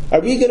 Are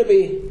we going to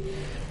be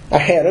a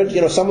Herod,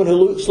 you know, someone who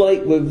looks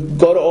like we've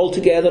got it all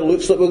together,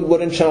 looks like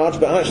we're in charge,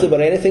 but actually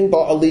we're anything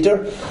but a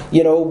leader?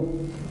 You know,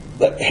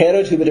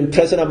 Herod, who would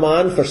imprison a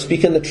man for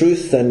speaking the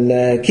truth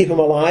and keep him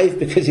alive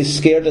because he's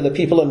scared of the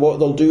people and what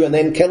they'll do, and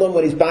then kill him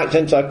when he's backed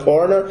into a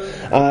corner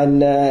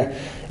and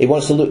he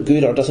wants to look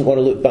good or doesn't want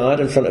to look bad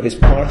in front of his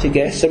party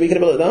guests. Are we going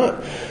to be like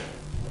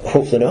that?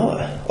 Hopefully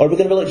not. Or are we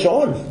going to be like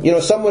John? You know,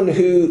 someone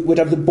who would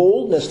have the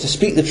boldness to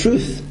speak the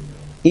truth,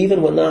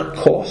 even when that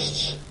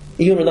costs.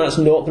 Even when that's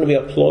not going to be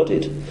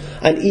applauded.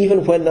 And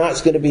even when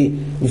that's going to be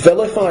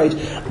vilified.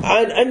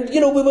 And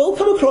you know, we will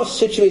come across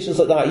situations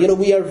like that. You know,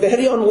 we are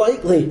very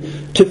unlikely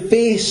to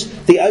face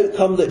the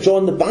outcome that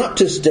John the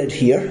Baptist did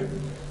here.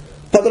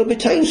 But there will be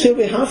times where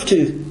we have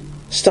to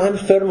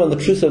stand firm on the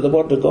truth of the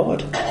Word of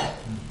God.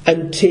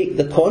 And take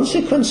the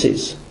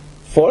consequences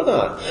for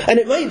that. And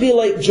it might be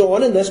like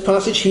John in this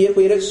passage here,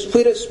 where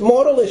it's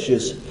moral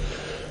issues.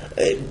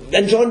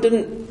 And John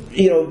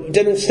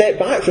didn't step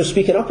back from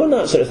speaking up on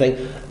that sort of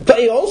thing. But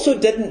he also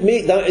didn't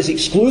make that his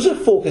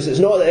exclusive focus. It's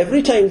not that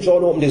every time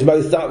John opened his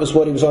mouth that was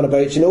what he was on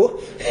about, you know.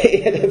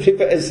 He had every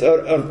bit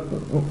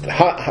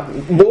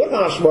more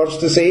harsh words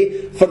to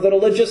say for the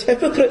religious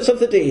hypocrites of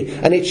the day.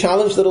 And he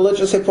challenged the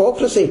religious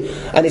hypocrisy.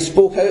 And he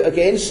spoke out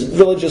against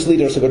religious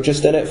leaders who were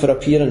just in it for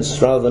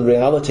appearance rather than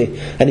reality.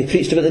 And he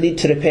preached about the need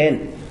to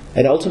repent.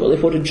 And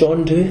ultimately, what did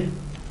John do?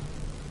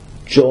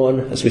 John,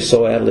 as we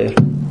saw earlier,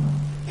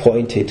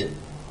 pointed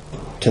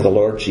to the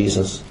Lord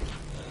Jesus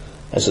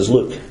and says,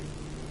 look,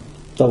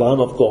 the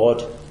Lamb of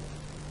God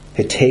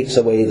who takes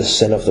away the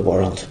sin of the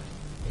world.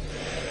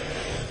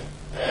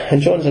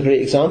 And John's a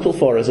great example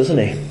for us, isn't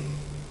he?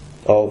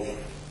 Of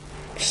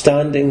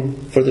standing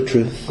for the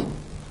truth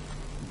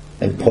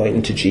and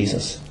pointing to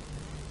Jesus.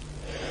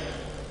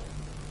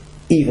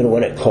 Even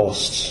when it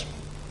costs.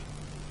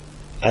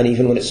 And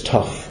even when it's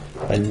tough.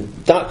 And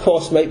that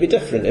cost might be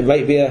different. It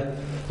might be a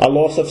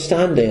loss of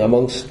standing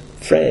amongst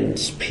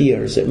friends,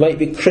 peers. It might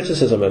be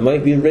criticism. It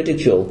might be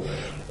ridicule.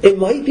 It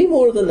might be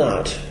more than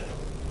that,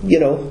 you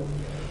know.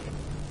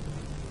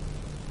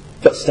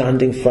 But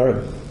standing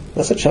firm.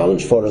 That's a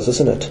challenge for us,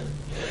 isn't it?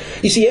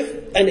 You see,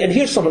 and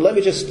here's something. Let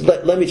me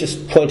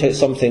just point out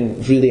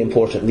something really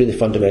important, really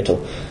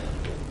fundamental.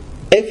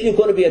 If you're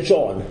going to be a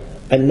John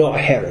and not a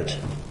Herod,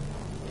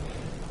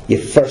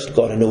 you've first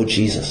got to know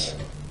Jesus.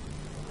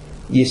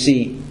 You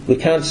see, we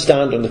can't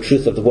stand on the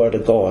truth of the Word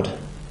of God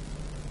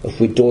if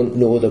we don't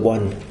know the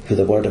one who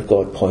the Word of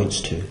God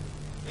points to.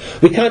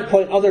 We can't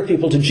point other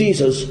people to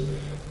Jesus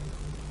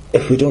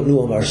if we don't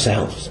know Him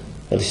ourselves.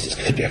 At least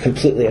it could be a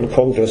completely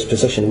incongruous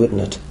position,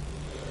 wouldn't it?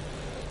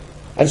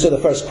 And so the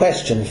first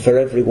question for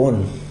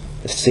everyone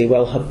is to say,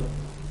 well,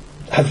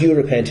 have you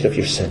repented of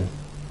your sin?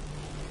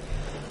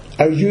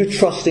 Are you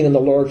trusting in the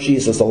Lord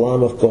Jesus, the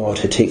Lamb of God,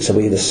 who takes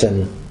away the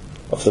sin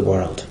of the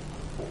world?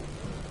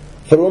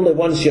 For only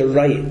once you're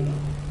right,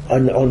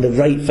 on the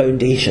right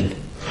foundation,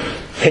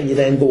 can you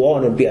then go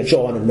on and be a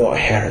John and not a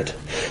Herod?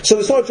 So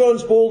we saw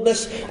John's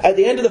boldness. At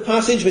the end of the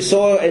passage we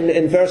saw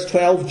in verse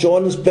 12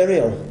 John's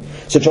burial.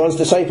 So John's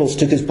disciples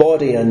took his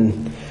body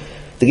and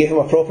they gave him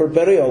a proper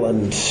burial,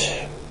 and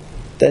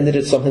then they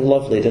did something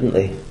lovely, didn't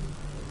they?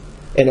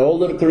 In all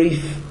their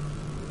grief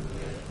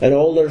and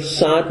all their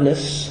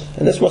sadness,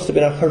 and this must have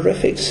been a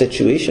horrific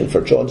situation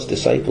for John's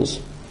disciples.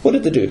 What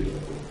did they do?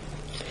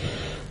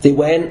 They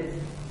went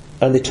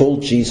and they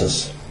told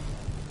Jesus.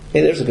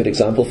 Hey, there's a good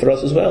example for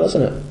us as well,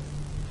 isn't it?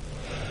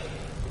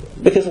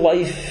 Because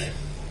life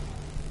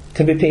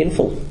can be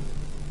painful.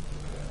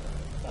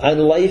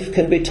 And life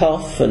can be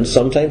tough, and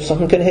sometimes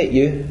something can hit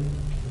you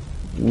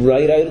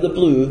right out of the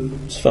blue,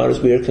 as far as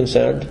we're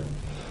concerned.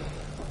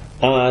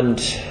 And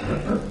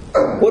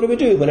what do we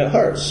do when it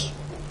hurts?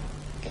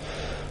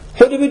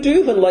 What do we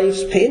do when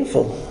life's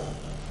painful?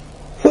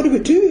 What do we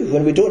do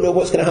when we don't know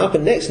what's going to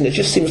happen next and it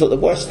just seems like the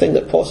worst thing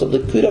that possibly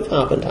could have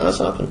happened has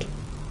happened?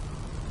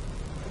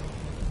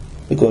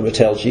 We go and we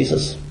tell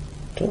Jesus,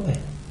 don't we?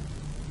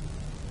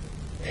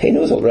 He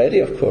knows already,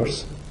 of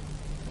course.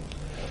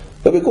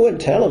 But we go and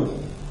tell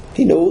him.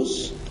 He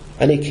knows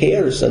and he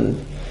cares,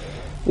 and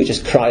we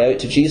just cry out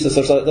to Jesus.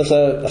 There's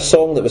a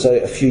song that was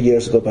out a few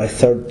years ago by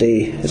Third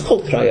Day. It's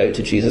called Cry Out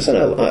to Jesus, and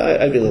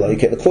I really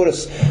like it. The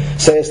chorus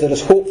says, there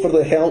is hope for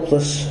the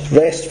helpless,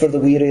 rest for the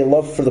weary,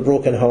 love for the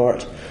broken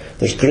heart.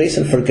 There's grace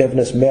and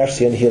forgiveness,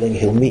 mercy and healing.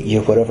 He'll meet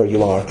you wherever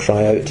you are.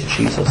 Cry out to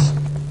Jesus.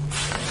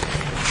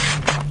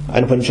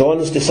 And when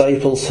John's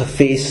disciples have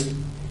faced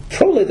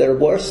probably their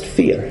worst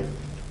fear,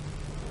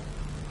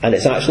 and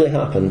it's actually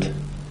happened,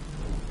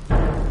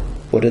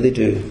 what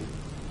do?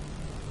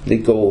 They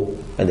go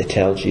and they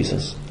tell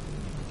Jesus.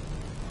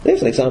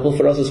 There's an example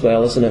for us as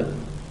well, isn't it?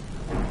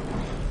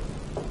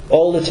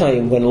 All the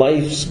time, when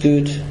life's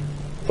good,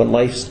 when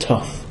life's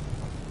tough,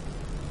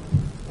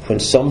 when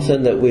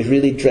something that we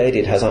really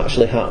dreaded has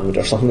actually happened,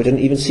 or something we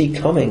didn't even see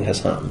coming has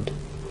happened,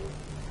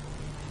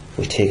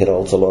 we take it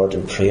all to the Lord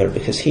in prayer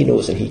because He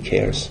knows and He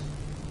cares.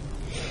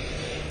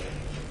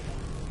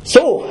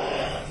 So,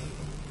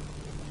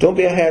 don't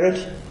be a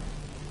Herod,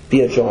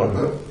 be a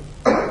John.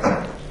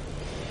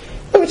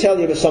 Let me tell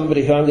you about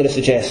somebody who I'm going to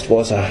suggest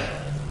was a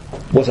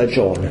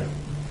John.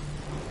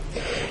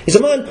 He's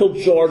a man called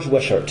George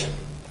Wishart.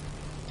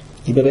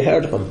 You maybe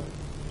heard of him.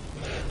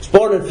 He was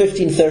born in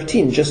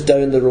 1513, just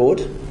down the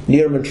road,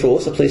 near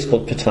Montrose, a place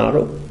called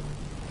Petaro.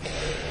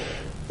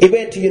 He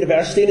went to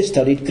university and he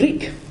studied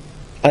Greek.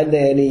 And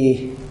then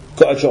he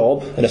got a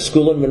job in a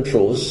school in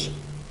Montrose,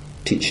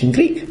 teaching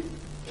Greek.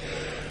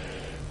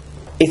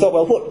 He thought,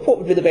 well, what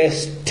would be the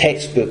best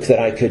textbook that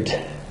I could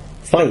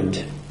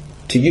find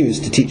to use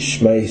to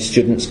teach my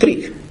students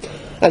Greek?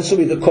 And so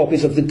we got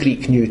copies of the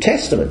Greek New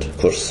Testament, of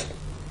course,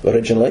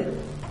 originally.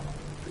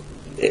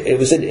 It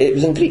was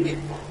in Greek.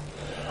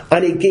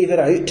 And he gave it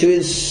out to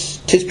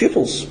his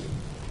pupils.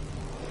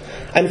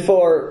 And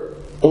for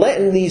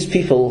letting these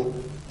people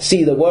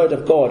see the Word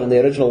of God in the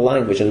original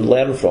language and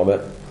learn from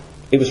it,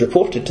 it was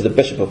reported to the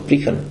Bishop of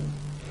Brecon.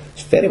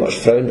 It's very much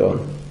frowned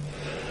on.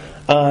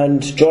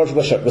 And George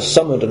Wishart was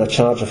summoned on a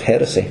charge of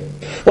heresy.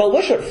 Well,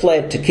 Wishart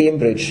fled to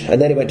Cambridge and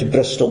then he went to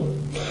Bristol.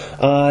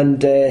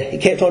 And he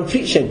kept on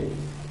preaching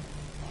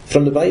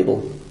from the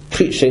Bible,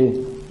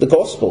 preaching the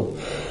gospel.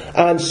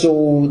 And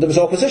so there was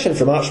opposition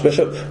from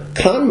Archbishop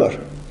Cranmer.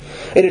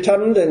 He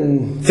returned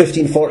in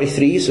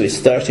 1543, so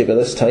he's 30 by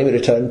this time. He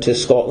returned to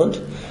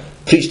Scotland,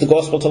 preached the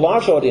gospel to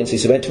large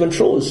audiences. He went to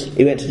Montrose,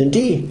 he went to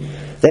Dundee,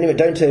 then he went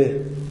down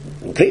to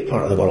a great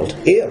part of the world,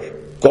 Ayr,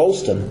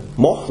 Galston,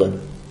 Mauchline.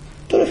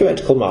 Don't know if he went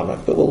to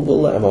Kilmarnock, but we'll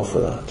let him off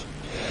with that.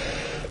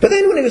 But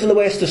then when he was in the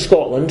west of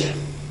Scotland,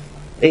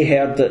 he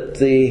heard that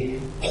the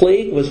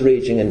plague was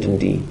raging in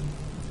Dundee.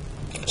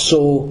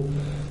 So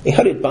he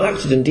hurried back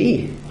to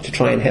Dundee to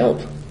try and help.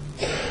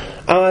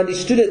 And he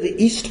stood at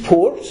the East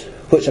Port,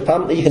 which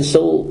apparently you can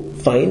still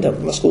find. I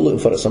must go looking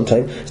for it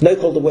sometime. It's now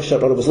called the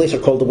Wishart, or it was later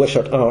called the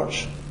Wishart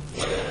Arch.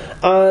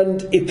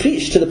 And he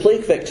preached to the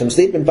plague victims.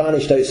 They'd been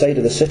banished outside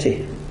of the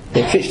city.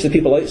 He preached to the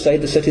people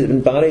outside the city that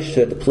had been banished, who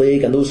had the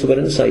plague, and those who were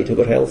inside, who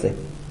were healthy.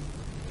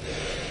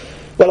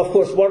 Well, of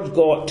course, word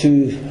got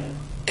to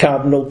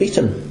Cardinal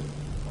Beaton,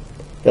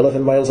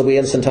 11 miles away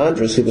in St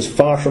Andrews, who was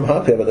far from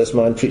happy about this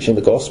man preaching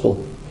the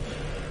gospel,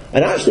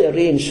 and actually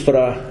arranged for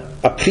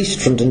a priest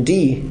from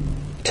Dundee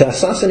to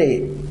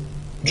assassinate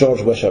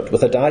George Wishart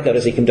with a dagger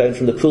as he came down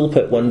from the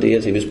pulpit one day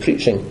as he was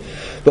preaching.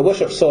 But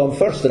Wishart saw him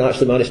first and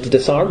actually managed to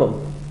disarm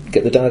him,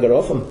 get the dagger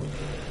off him.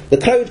 The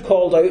crowd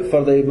called out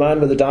for the man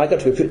with the dagger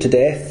to be put to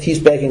death. He's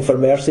begging for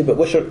mercy, but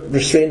Wishart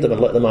restrained them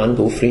and let the man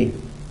go free.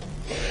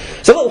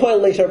 So a little while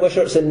later,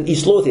 Wishart's in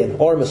East Lothian,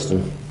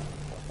 Ormiston,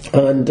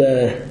 and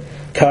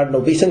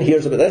Cardinal Beaton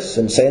hears about this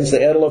and sends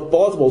the Earl of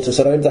Bothwell to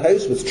surround the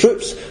house with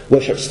troops.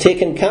 Wishart's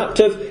taken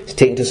captive. He's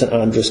taken to St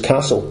Andrews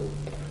Castle.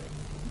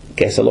 I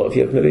guess a lot of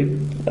you have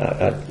maybe,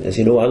 as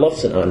you know, I love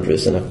St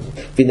Andrews and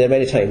I've been there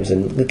many times.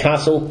 And the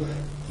castle,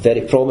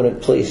 very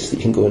prominent place that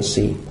you can go and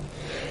see.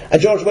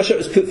 And George Wishart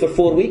was put for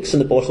 4 weeks in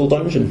the Bottle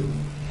Dungeon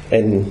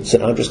in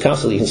St Andrews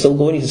Castle. You can still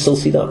go and you can still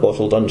see that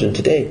Bottle Dungeon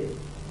today.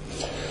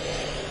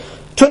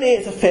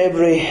 28th of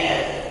February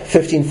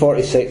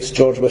 1546,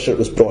 George Wishart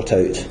was brought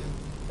out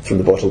from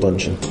the Bottle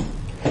Dungeon.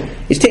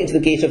 He's taken to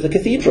the gate of the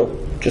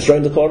cathedral, just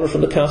round the corner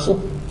from the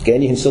castle.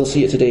 Again, you can still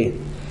see it today.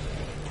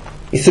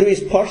 He threw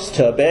his purse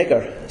to a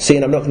beggar,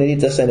 saying, "I'm not going to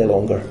need this any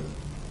longer."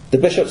 The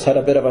bishops had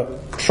a bit of a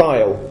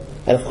trial,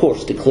 and of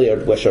course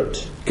declared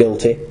Wishart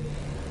guilty,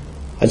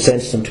 and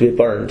sentenced him to be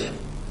burned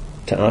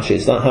to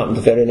ashes. That happened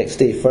the very next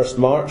day, 1st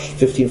March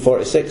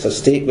 1546. A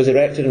stake was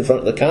erected in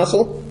front of the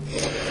castle.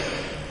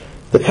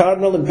 The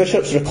cardinal and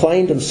bishops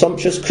reclined on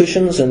sumptuous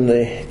cushions in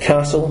the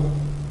castle,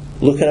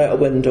 looking out a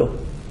window.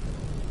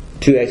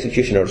 2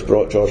 executioners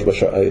brought George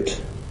Wishart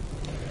out.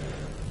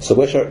 So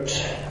Wishart,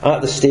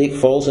 at the stake,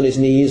 falls on his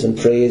knees and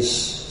prays,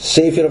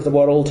 "Saviour of the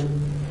world,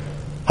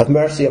 have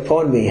mercy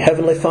upon me.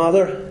 Heavenly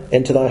Father,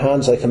 into thy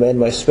hands I commend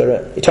my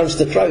spirit. He turns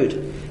to the crowd.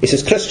 He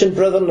says, Christian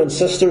brethren and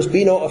sisters,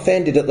 be not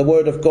offended at the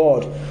word of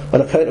God on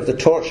account of the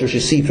tortures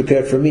you see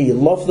prepared for me.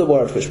 Love the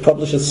word which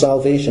publisheth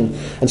salvation,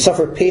 and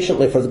suffer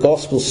patiently for the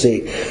gospel's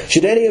sake.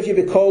 Should any of you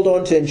be called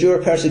on to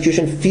endure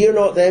persecution, fear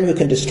not them who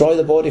can destroy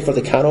the body, for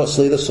they cannot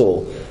slay the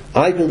soul.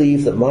 I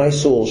believe that my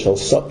soul shall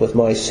sup with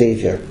my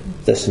Saviour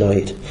this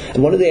night.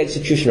 And one of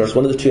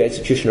the two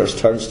executioners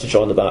turns to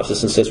John the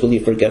Baptist and says, will you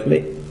forgive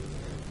me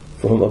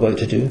for what I'm about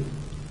to do?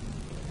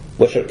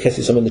 Wishart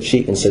kisses him on the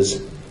cheek and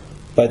says,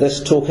 by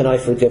this token I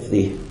forgive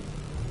thee,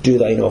 do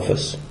thine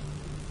office.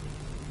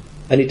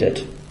 And he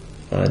did.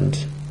 And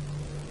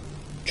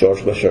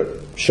George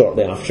Wishart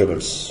shortly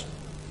afterwards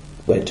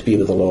went to be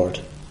with the Lord.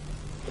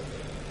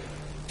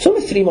 It's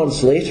only 3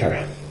 months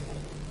later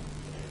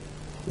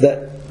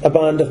that a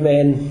band of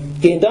men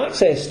gained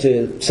access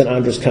to St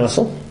Andrew's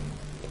Castle,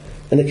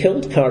 and they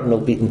killed Cardinal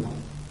Beaton.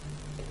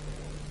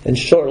 And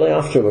shortly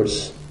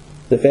afterwards,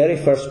 the very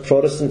first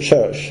Protestant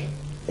church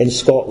in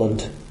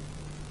Scotland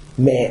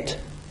met.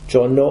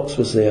 John Knox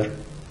was there,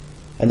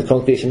 and the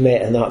congregation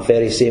met in that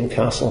very same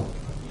castle.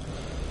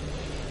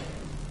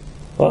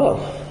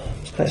 Wow,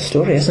 it's quite a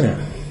story, isn't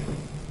it?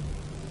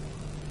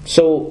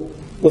 So,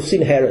 we've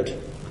seen Herod.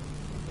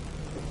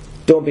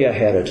 Don't be a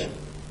Herod.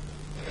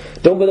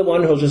 Don't be the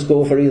one who'll just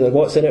go for either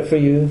what's in it for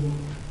you,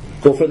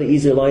 go for the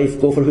easy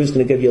life, go for who's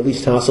going to give you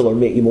least hassle or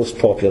make you most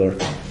popular.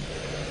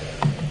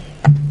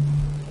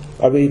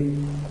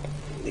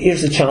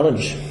 Here's the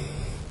challenge.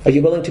 Are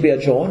you willing to be a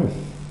John?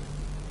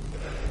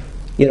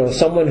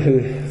 Someone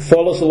who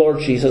follows the Lord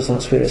Jesus,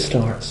 that's where it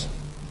starts.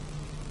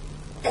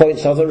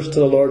 Points others to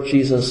the Lord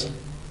Jesus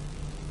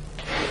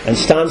and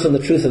stands on the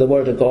truth of the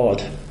Word of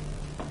God,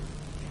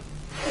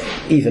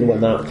 even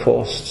when that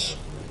costs.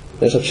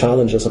 There's a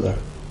challenge, isn't there?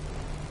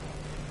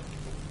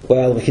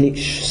 Well, we can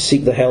each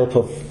seek the help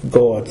of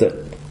God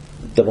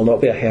that will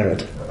not be a Herod,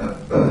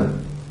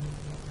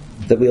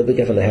 that we'll be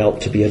given the help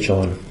to be a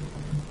John.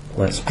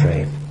 Let's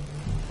pray.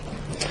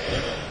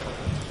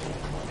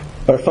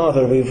 Our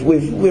Father, we've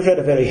read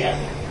a very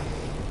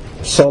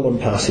solemn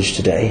passage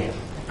today,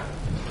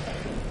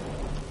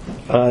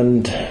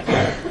 and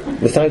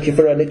we thank you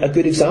for a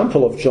good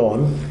example of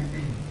John,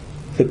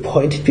 who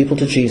pointed people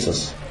to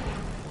Jesus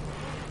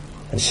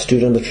and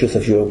stood on the truth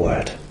of your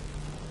word.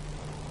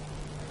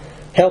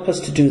 Help us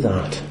to do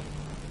that.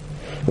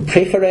 We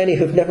pray for any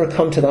who've never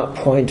come to that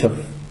point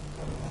of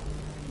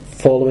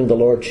following the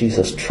Lord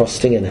Jesus,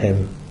 trusting in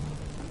Him,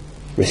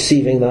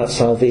 receiving that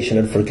salvation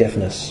and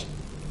forgiveness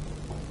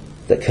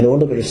that can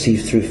only be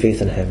received through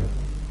faith in Him.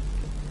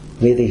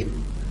 May they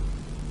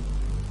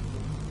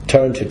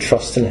turn to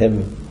trust in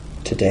Him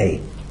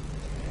today.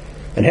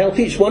 And help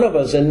each one of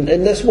us in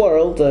this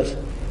world that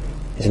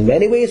is in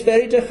many ways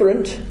very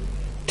different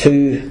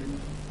to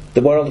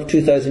the world of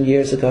 2,000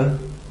 years ago.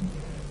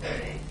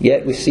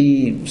 Yet we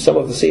see some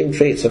of the same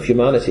traits of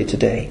humanity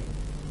today.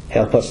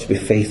 Help us to be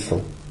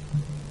faithful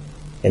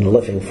in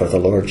living for the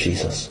Lord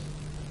Jesus.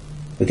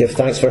 We give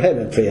thanks for Him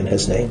and pray in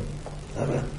His name. Amen.